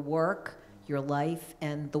your work, your life,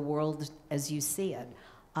 and the world as you see it.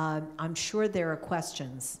 I'm sure there are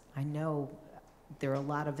questions. I know there are a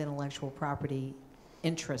lot of intellectual property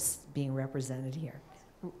interests being represented here.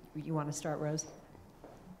 You want to start, Rose?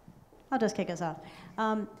 I'll just kick us off.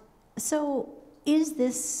 So is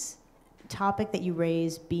this topic that you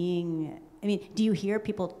raise being, I mean, do you hear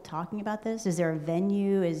people talking about this? Is there a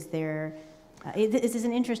venue? Is there, this is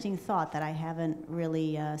an interesting thought that I haven't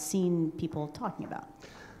really seen people talking about.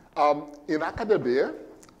 In academia,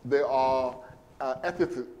 there are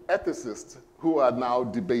ethicists who are now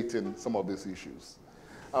debating some of these issues.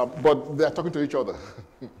 But they're talking to each other.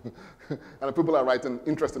 And people are writing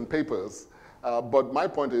interesting papers. But my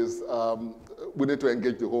point is we need to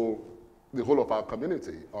engage the whole of our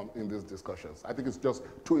community in these discussions. I think it's just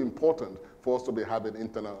too important for us to be having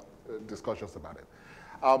internal discussions about it.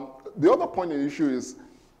 The other point in the issue is,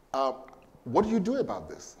 what do you do about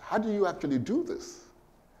this? How do you actually do this?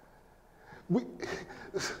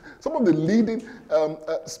 Some of the leading,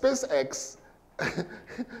 SpaceX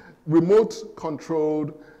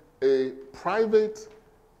remote-controlled a private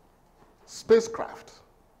spacecraft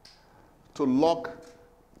to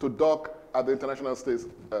dock at the International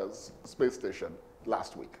Space Station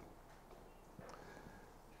last week.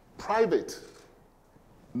 Private,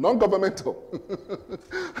 non-governmental.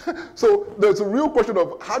 So there's a real question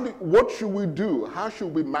of what should we do? How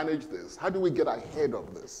should we manage this? How do we get ahead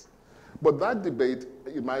of this? But that debate,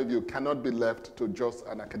 in my view, cannot be left to just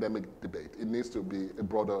an academic debate. It needs to be a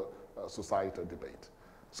broader societal debate.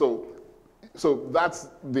 So that's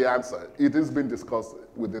the answer. It has been discussed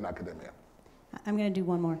within academia. I'm going to do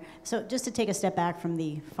one more. So just to take a step back from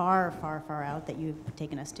the far, far, far out that you've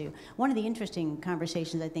taken us to, one of the interesting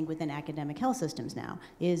conversations, I think, within academic health systems now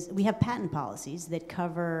is we have patent policies that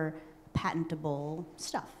cover patentable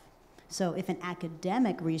stuff. So if an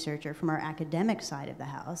academic researcher from our academic side of the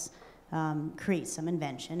house creates some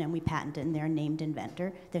invention and we patent it and they're a named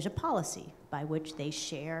inventor, there's a policy by which they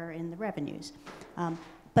share in the revenues.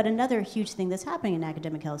 But another huge thing that's happening in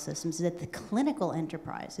academic health systems is that the clinical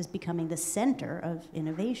enterprise is becoming the center of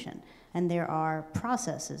innovation. And there are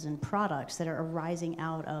processes and products that are arising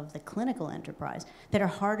out of the clinical enterprise that are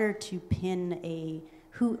harder to pin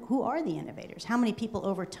who are the innovators? How many people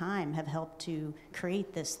over time have helped to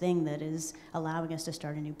create this thing that is allowing us to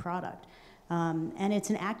start a new product? And it's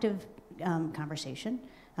an active conversation.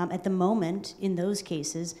 At the moment, in those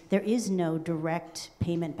cases, there is no direct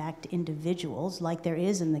payment back to individuals like there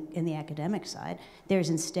is in the academic side. There's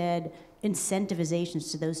instead incentivizations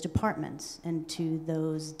to those departments and to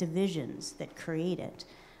those divisions that create it.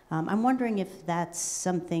 I'm wondering if that's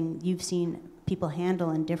something you've seen people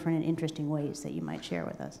handle in different and interesting ways that you might share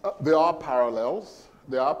with us. There are parallels.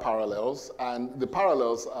 There are parallels, and the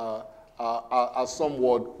parallels are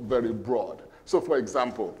somewhat very broad. So, for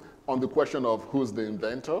example, on the question of who's the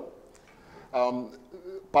inventor,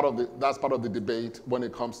 that's part of the debate when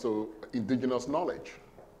it comes to indigenous knowledge.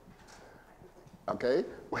 Okay,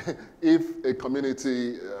 if a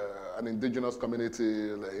community, an indigenous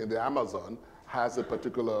community in the Amazon has a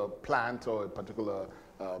particular plant or a particular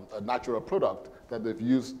a natural product that they've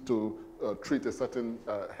used to treat a certain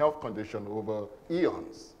health condition over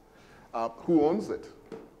eons, who owns it?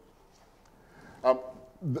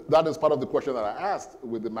 That is part of the question that I asked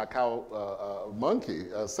with the Macau monkey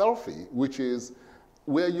selfie, which is,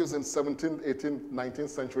 we're using 17th, 18th, 19th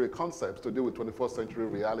century concepts to deal with 21st century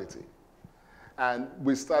reality. And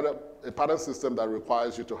we started a patent system that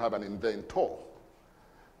requires you to have an inventor.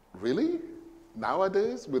 Really?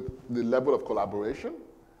 Nowadays, with the level of collaboration?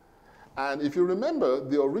 And if you remember,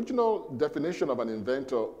 the original definition of an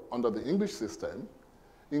inventor under the English system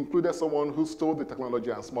included someone who stole the technology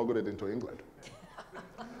and smuggled it into England.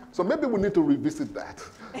 So maybe we need to revisit that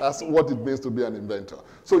as what it means to be an inventor.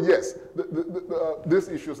 So yes, these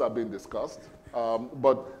issues are being discussed,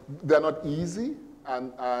 but they're not easy.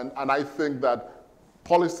 And I think that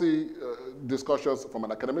policy discussions from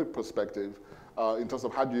an academic perspective, in terms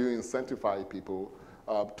of how do you incentivize people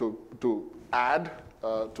to add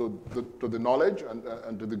to the knowledge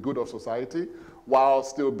and to the good of society, while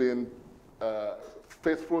still being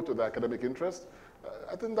faithful to the academic interest,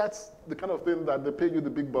 I think that's the kind of thing that they pay you the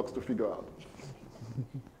big bucks to figure out.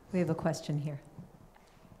 We have a question here.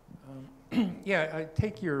 Yeah, I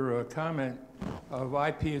take your comment of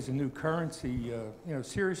IP as a new currency,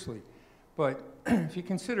 seriously. But if you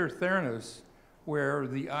consider Theranos, where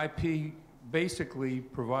the IP basically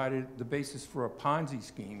provided the basis for a Ponzi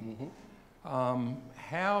scheme,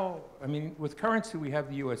 with currency we have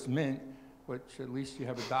the U.S. Mint, which at least you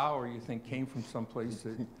have a dollar you think came from someplace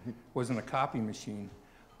that wasn't a copy machine.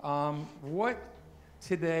 What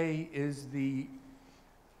today is the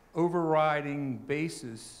overriding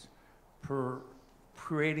basis for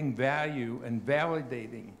creating value and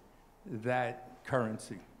validating that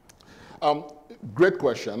currency? Great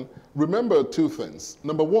question. Remember two things.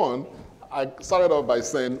 Number one, I started off by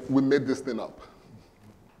saying we made this thing up.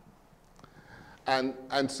 And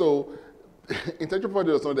so intellectual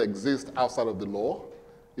property does not exist outside of the law.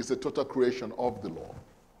 It's a total creation of the law.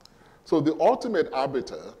 So the ultimate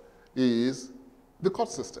arbiter is the court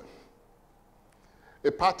system.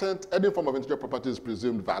 A patent, any form of intellectual property is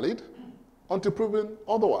presumed valid until proven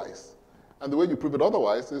otherwise. And the way you prove it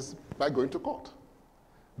otherwise is by going to court.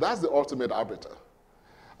 That's the ultimate arbiter.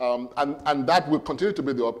 And that will continue to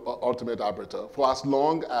be the ultimate arbiter for as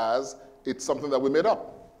long as it's something that we made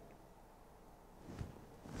up.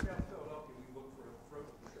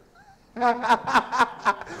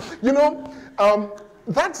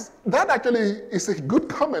 That actually is a good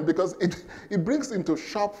comment because it brings into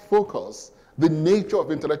sharp focus the nature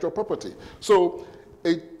of intellectual property. So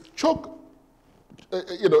a choke,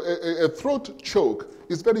 a throat choke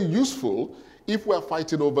is very useful if we're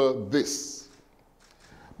fighting over this.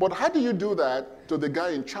 But how do you do that to the guy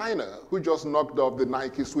in China who just knocked off the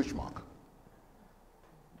Nike switch mark?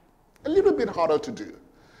 A little bit harder to do.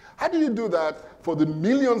 How do you do that for the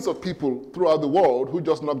millions of people throughout the world who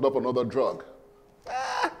just knocked off another drug?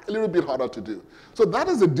 A little bit harder to do. So that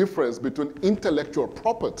is the difference between intellectual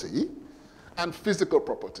property and physical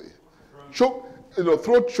property.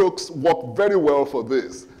 Throat chokes work very well for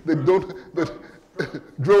this. They don't,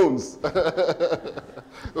 drones.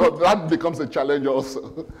 Well, that becomes a challenge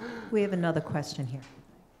also. We have another question here.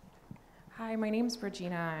 Hi, my name's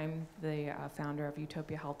Regina. I'm the founder of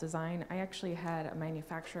Utopia Health Design. I actually had a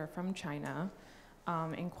manufacturer from China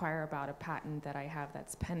inquire about a patent that I have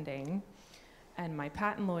that's pending. And my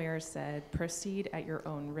patent lawyer said, proceed at your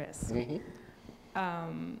own risk.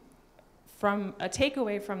 From a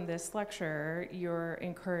takeaway from this lecture, you're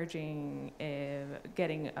encouraging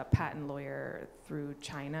getting a patent lawyer through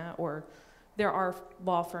China, or there are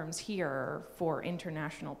law firms here for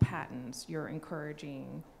international patents. You're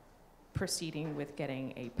encouraging proceeding with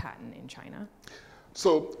getting a patent in China?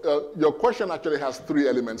 So your question actually has three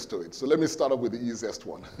elements to it. So let me start off with the easiest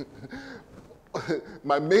one.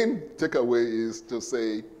 My main takeaway is to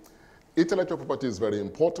say intellectual property is very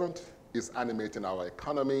important. It's animating our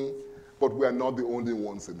economy, but we are not the only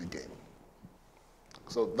ones in the game.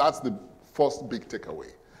 So that's the first big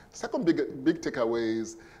takeaway. Second big takeaway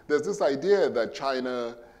is there's this idea that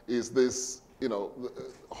China is this,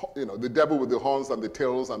 the devil with the horns and the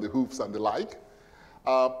tails and the hoofs and the like.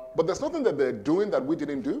 But there's nothing that they're doing that we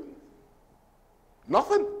didn't do.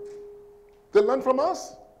 Nothing. They learned from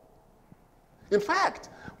us. In fact,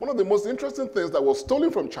 one of the most interesting things that was stolen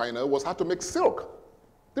from China was how to make silk.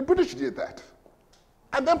 The British did that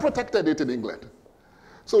and then protected it in England.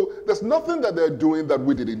 So there's nothing that they're doing that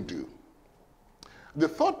we didn't do. The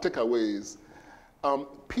third takeaway is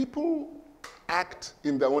people act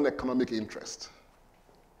in their own economic interest.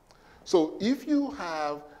 So if you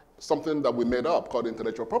have something that we made up called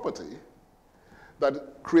intellectual property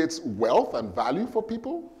that creates wealth and value for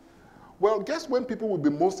people, well, guess when people will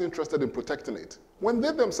be most interested in protecting it? When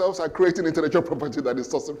they themselves are creating intellectual property that is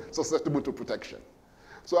susceptible to protection.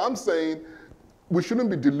 So I'm saying we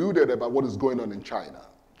shouldn't be deluded about what is going on in China.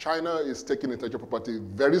 China is taking intellectual property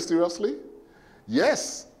very seriously.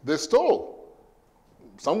 Yes, they stole.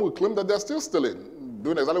 Some will claim that they're still stealing,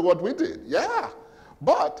 doing exactly what we did. Yeah,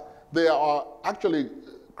 but they've actually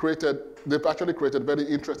created very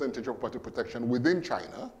interesting intellectual property protection within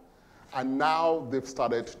China, and now they've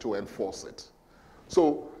started to enforce it.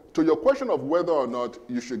 So to your question of whether or not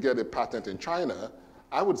you should get a patent in China,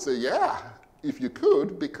 I would say, yeah, if you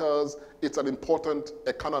could, because it's an important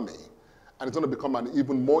economy, and it's going to become an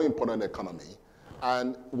even more important economy.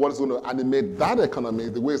 And what is going to animate that economy,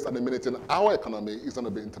 the way it's animating our economy, is going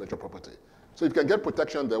to be intellectual property. So if you can get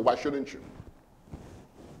protection there, why shouldn't you?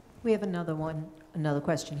 We have another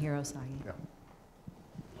question here, Osagie. Yeah.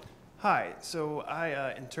 Hi, so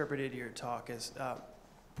I interpreted your talk as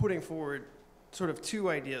putting forward sort of two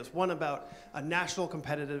ideas, one about a national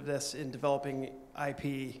competitiveness in developing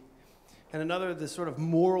IP, and another, this sort of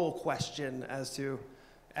moral question as to,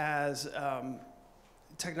 as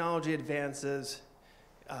technology advances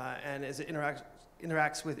and as it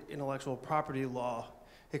interacts with intellectual property law,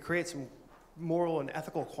 it creates some moral and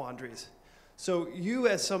ethical quandaries. So you,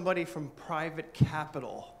 as somebody from private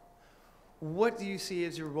capital, what do you see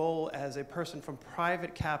as your role as a person from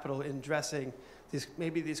private capital in addressing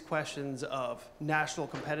these questions of national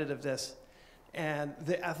competitiveness and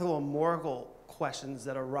the ethical and moral questions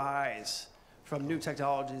that arise from new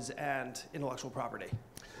technologies and intellectual property?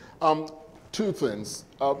 Two things.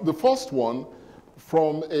 The first one,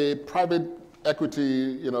 from a private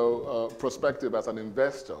equity perspective as an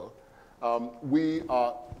investor, we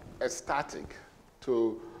are ecstatic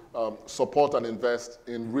to support and invest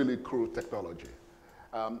in really cool technology.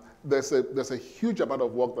 There's a huge amount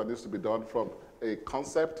of work that needs to be done from a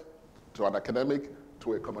concept to an academic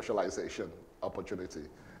to a commercialization opportunity.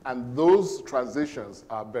 And those transitions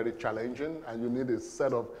are very challenging, and you need a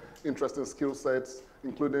set of interesting skill sets,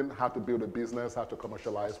 including how to build a business, how to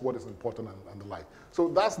commercialize, what is important, and the like. So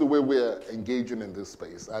that's the way we're engaging in this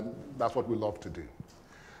space, and that's what we love to do.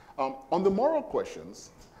 On the moral questions,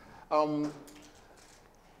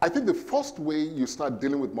 I think the first way you start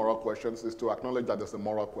dealing with moral questions is to acknowledge that there's a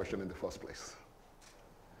moral question in the first place.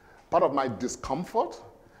 Part of my discomfort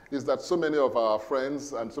is that so many of our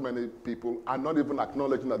friends and so many people are not even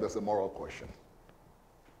acknowledging that there's a moral question.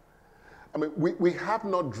 I mean, we have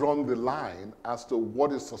not drawn the line as to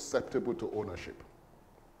what is susceptible to ownership.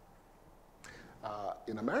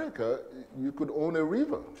 In America, you could own a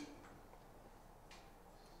river.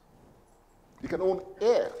 You can own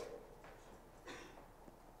air.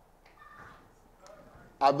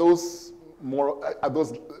 Are those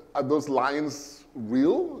lines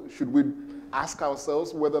real? Should we ask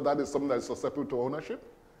ourselves whether that is something that is susceptible to ownership?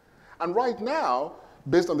 And right now,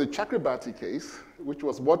 based on the Chakrabarti case, which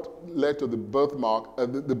was what led to the birth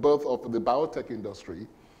of the biotech industry,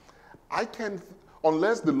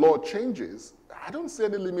 unless the law changes, I don't see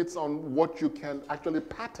any limits on what you can actually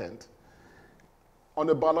patent on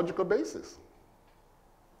a biological basis.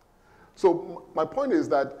 So my point is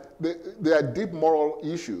that there are deep moral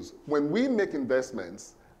issues. When we make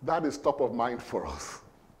investments, that is top of mind for us.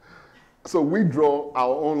 So we draw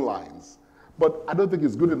our own lines. But I don't think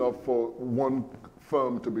it's good enough for one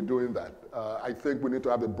firm to be doing that. I think we need to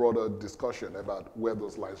have a broader discussion about where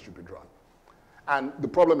those lines should be drawn. And the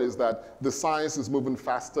problem is that the science is moving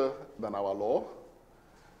faster than our law.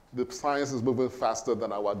 The science is moving faster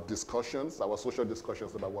than our discussions, our social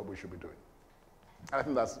discussions about what we should be doing. I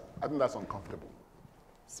think that's uncomfortable.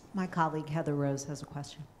 My colleague Heather Rose has a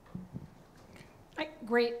question.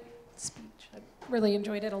 Great speech. I really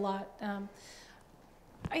enjoyed it a lot.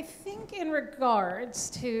 I think in regards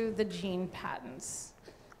to the gene patents,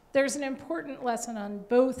 there's an important lesson on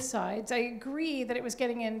both sides. I agree that it was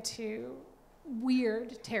getting into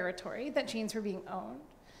weird territory, that genes were being owned.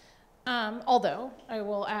 Although, I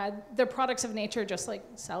will add, they're products of nature, just like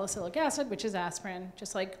salicylic acid, which is aspirin,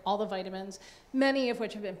 just like all the vitamins, many of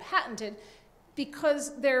which have been patented,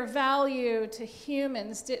 because their value to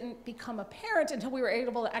humans didn't become apparent until we were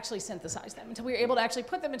able to actually synthesize them, until we were able to actually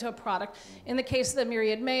put them into a product. In the case of the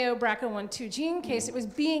Myriad Mayo BRCA1/2 gene case, it was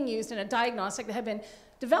being used in a diagnostic that had been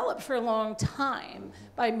developed for a long time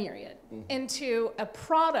by Myriad into a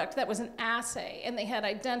product that was an assay, and they had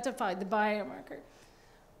identified the biomarker.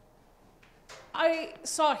 I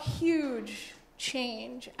saw a huge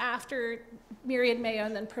change after Myriad Mayo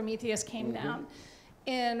and then Prometheus came down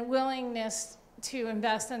in willingness to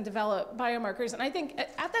invest and develop biomarkers. And I think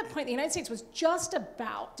at that point, the United States was just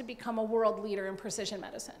about to become a world leader in precision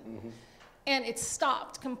medicine. And it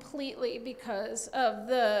stopped completely because of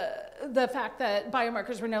the fact that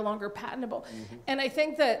biomarkers were no longer patentable. And I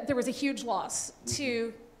think that there was a huge loss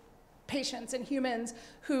to patients and humans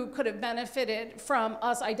who could have benefited from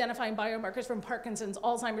us identifying biomarkers from Parkinson's,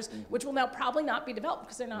 Alzheimer's, which will now probably not be developed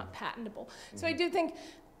because they're not patentable. So I do think,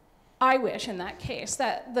 I wish in that case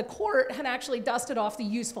that the court had actually dusted off the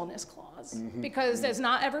usefulness clause because it's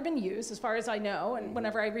not ever been used as far as I know, and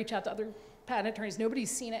whenever I reach out to other patent attorneys,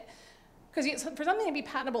 nobody's seen it. Because for something to be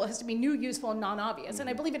patentable, it has to be new, useful, and non-obvious. And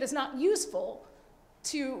I believe it is not useful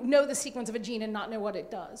to know the sequence of a gene and not know what it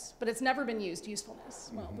does. But it's never been used usefulness.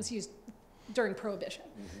 Well, it was used during Prohibition,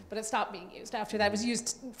 but it stopped being used. After that, it was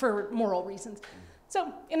used for moral reasons.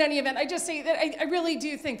 So in any event, I just say that I really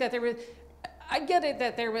do think that there was, I get it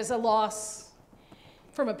that there was a loss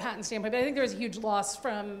from a patent standpoint, but I think there was a huge loss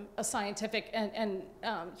from a scientific and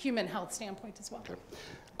human health standpoint as well.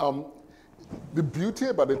 Okay. The beauty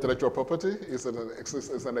about intellectual property is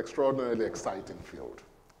it's an extraordinarily exciting field,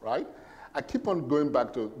 right? I keep on going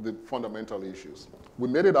back to the fundamental issues. We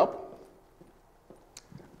made it up,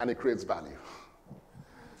 and it creates value.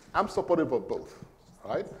 I'm supportive of both,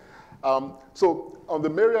 right? So on the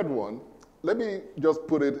Myriad one, let me just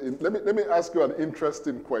put it in, let me ask you an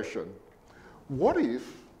interesting question. What if,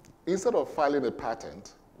 instead of filing a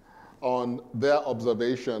patent on their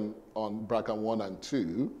observation on BRCA1 and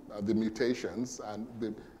 2, the mutations and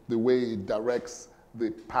the way it directs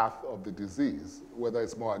the path of the disease, whether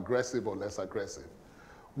it's more aggressive or less aggressive.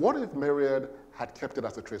 What if Myriad had kept it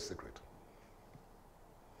as a trade secret?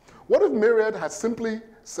 What if Myriad had simply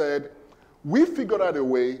said, we figured out a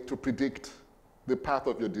way to predict the path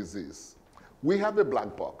of your disease. We have a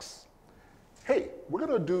black box. Hey, we're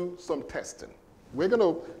going to do some testing. We're going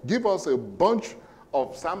to give us a bunch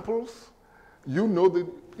of samples. Blinded.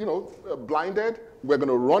 We're going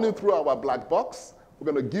to run it through our black box.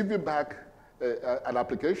 We're going to give you back an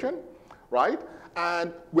application, right?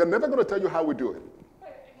 And we're never going to tell you how we do it.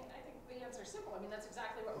 But, I think the answer is simple. That's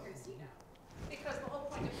exactly what we're going to see now. Because the whole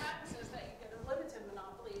point of patents is that you get a limited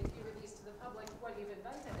monopoly if you release to the public what you've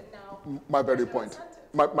invented. And now, my very point.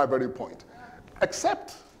 My very point.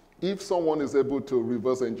 Except if someone is able to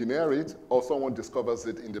reverse engineer it or someone discovers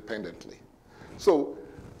it independently. So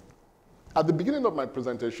at the beginning of my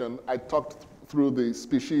presentation, I talked through the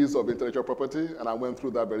species of intellectual property, and I went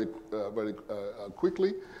through that very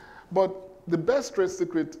quickly. But the best trade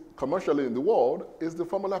secret commercially in the world is the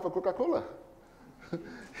formula for Coca-Cola.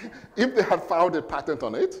 If they had found a patent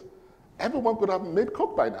on it, everyone could have made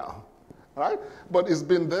Coke by now, right? But it's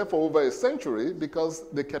been there for over a century because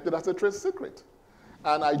they kept it as a trade secret.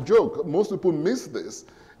 And I joke, most people miss this.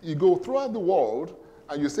 You go throughout the world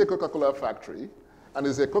and you say Coca-Cola factory, and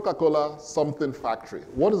it's a Coca-Cola something factory.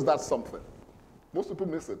 What is that something? Most people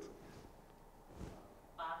miss it.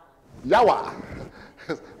 Yawa!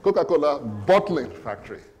 Coca-Cola bottling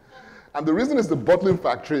factory. And the reason it's the bottling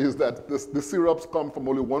factory is that the syrups come from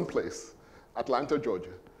only one place, Atlanta,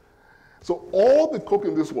 Georgia. So all the Coke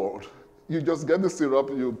in this world, you just get the syrup,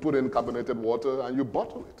 you put in carbonated water, and you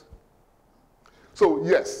bottle it. So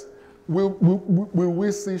yes, will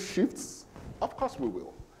we see shifts? Of course we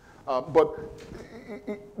will. But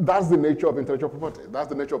that's the nature of intellectual property. That's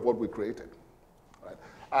the nature of what we created. Right?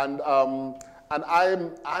 And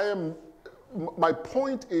my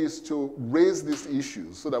point is to raise these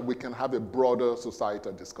issues so that we can have a broader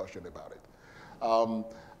societal discussion about it.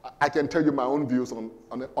 I can tell you my own views on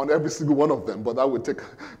every single one of them, but that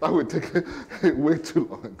would take way too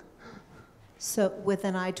long. So with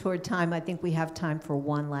an eye toward time, I think we have time for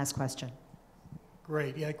one last question.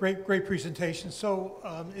 Great, yeah, great presentation. So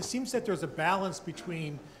it seems that there's a balance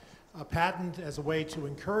between a patent as a way to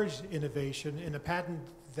encourage innovation and a patent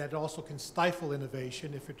that also can stifle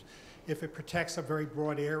innovation if it protects a very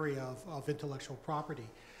broad area of intellectual property.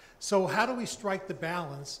 So how do we strike the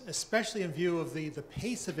balance, especially in view of the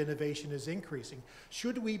pace of innovation is increasing?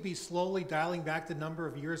 Should we be slowly dialing back the number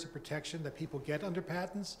of years of protection that people get under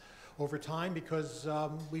patents over time, because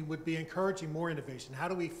we would be encouraging more innovation? How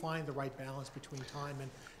do we find the right balance between time and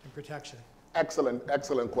protection?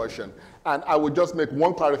 Excellent question. And I would just make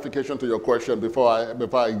one clarification to your question before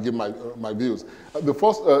I give my views. The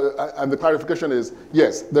first, and the clarification is,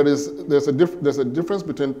 yes, there's a difference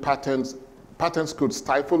between patents. Patents could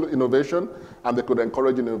stifle innovation, and they could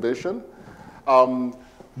encourage innovation.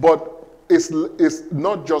 But it's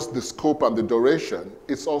not just the scope and the duration,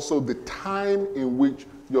 it's also the time in which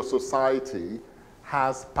your society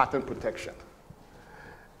has patent protection.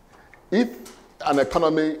 If an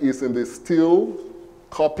economy is in the steal,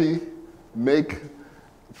 copy, make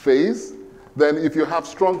phase, then if you have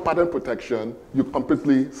strong patent protection, you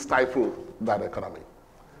completely stifle that economy.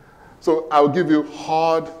 So I'll give you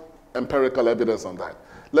hard empirical evidence on that.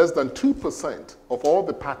 Less than 2% of all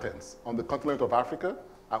the patents on the continent of Africa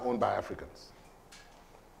are owned by Africans.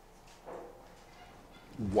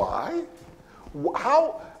 Why?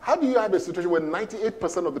 How do you have a situation where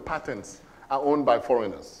 98% of the patents are owned by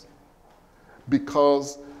foreigners?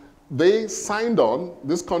 Because they signed on,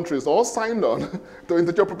 these countries all signed on to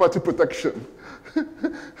intellectual property protection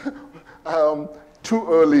too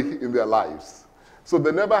early in their lives. So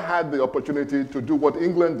they never had the opportunity to do what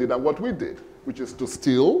England did and what we did, which is to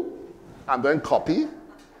steal and then copy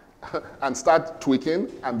and start tweaking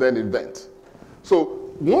and then invent.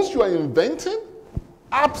 So once you are inventing,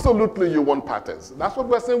 absolutely you want patents. That's what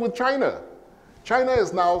we're saying with China. China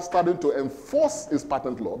is now starting to enforce its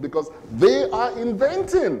patent law because they are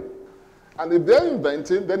inventing. And if they're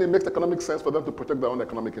inventing, then it makes economic sense for them to protect their own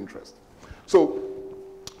economic interest. So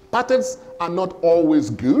patents are not always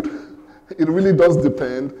good. It really does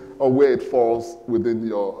depend on where it falls within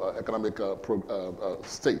your economic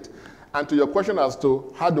state. And to your question as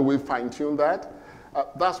to how do we fine-tune that,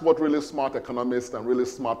 that's what really smart economists and really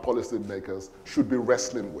smart policy makers should be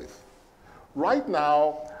wrestling with. Right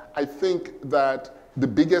now, I think that the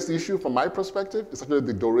biggest issue from my perspective is actually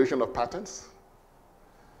the duration of patents.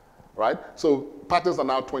 Right? So patents are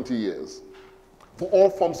now 20 years for all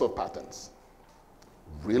forms of patents.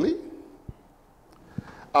 Really?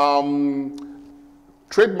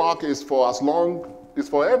 Trademark is for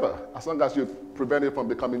forever, as long as you prevent it from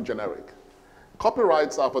becoming generic.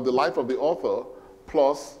 Copyrights are for the life of the author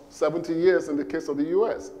plus 70 years in the case of the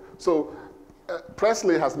US. So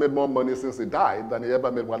Presley has made more money since he died than he ever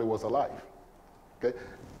made while he was alive. Okay?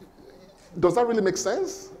 Does that really make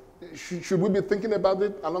sense? Should we be thinking about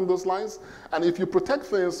it along those lines? And if you protect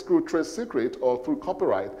things through trade secret or through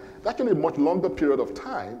copyright, that's actually a much longer period of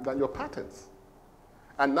time than your patents.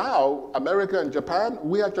 And now, America and Japan,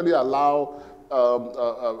 we actually allow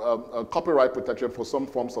copyright protection for some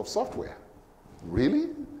forms of software. Really?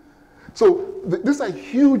 So these are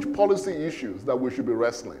huge policy issues that we should be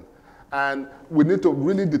wrestling. And we need to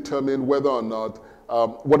really determine whether or not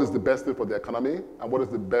what is the best thing for the economy and what is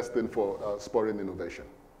the best thing for spurring innovation.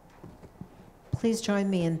 Please join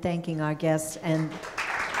me in thanking our guests and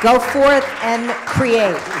go forth and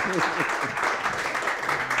create.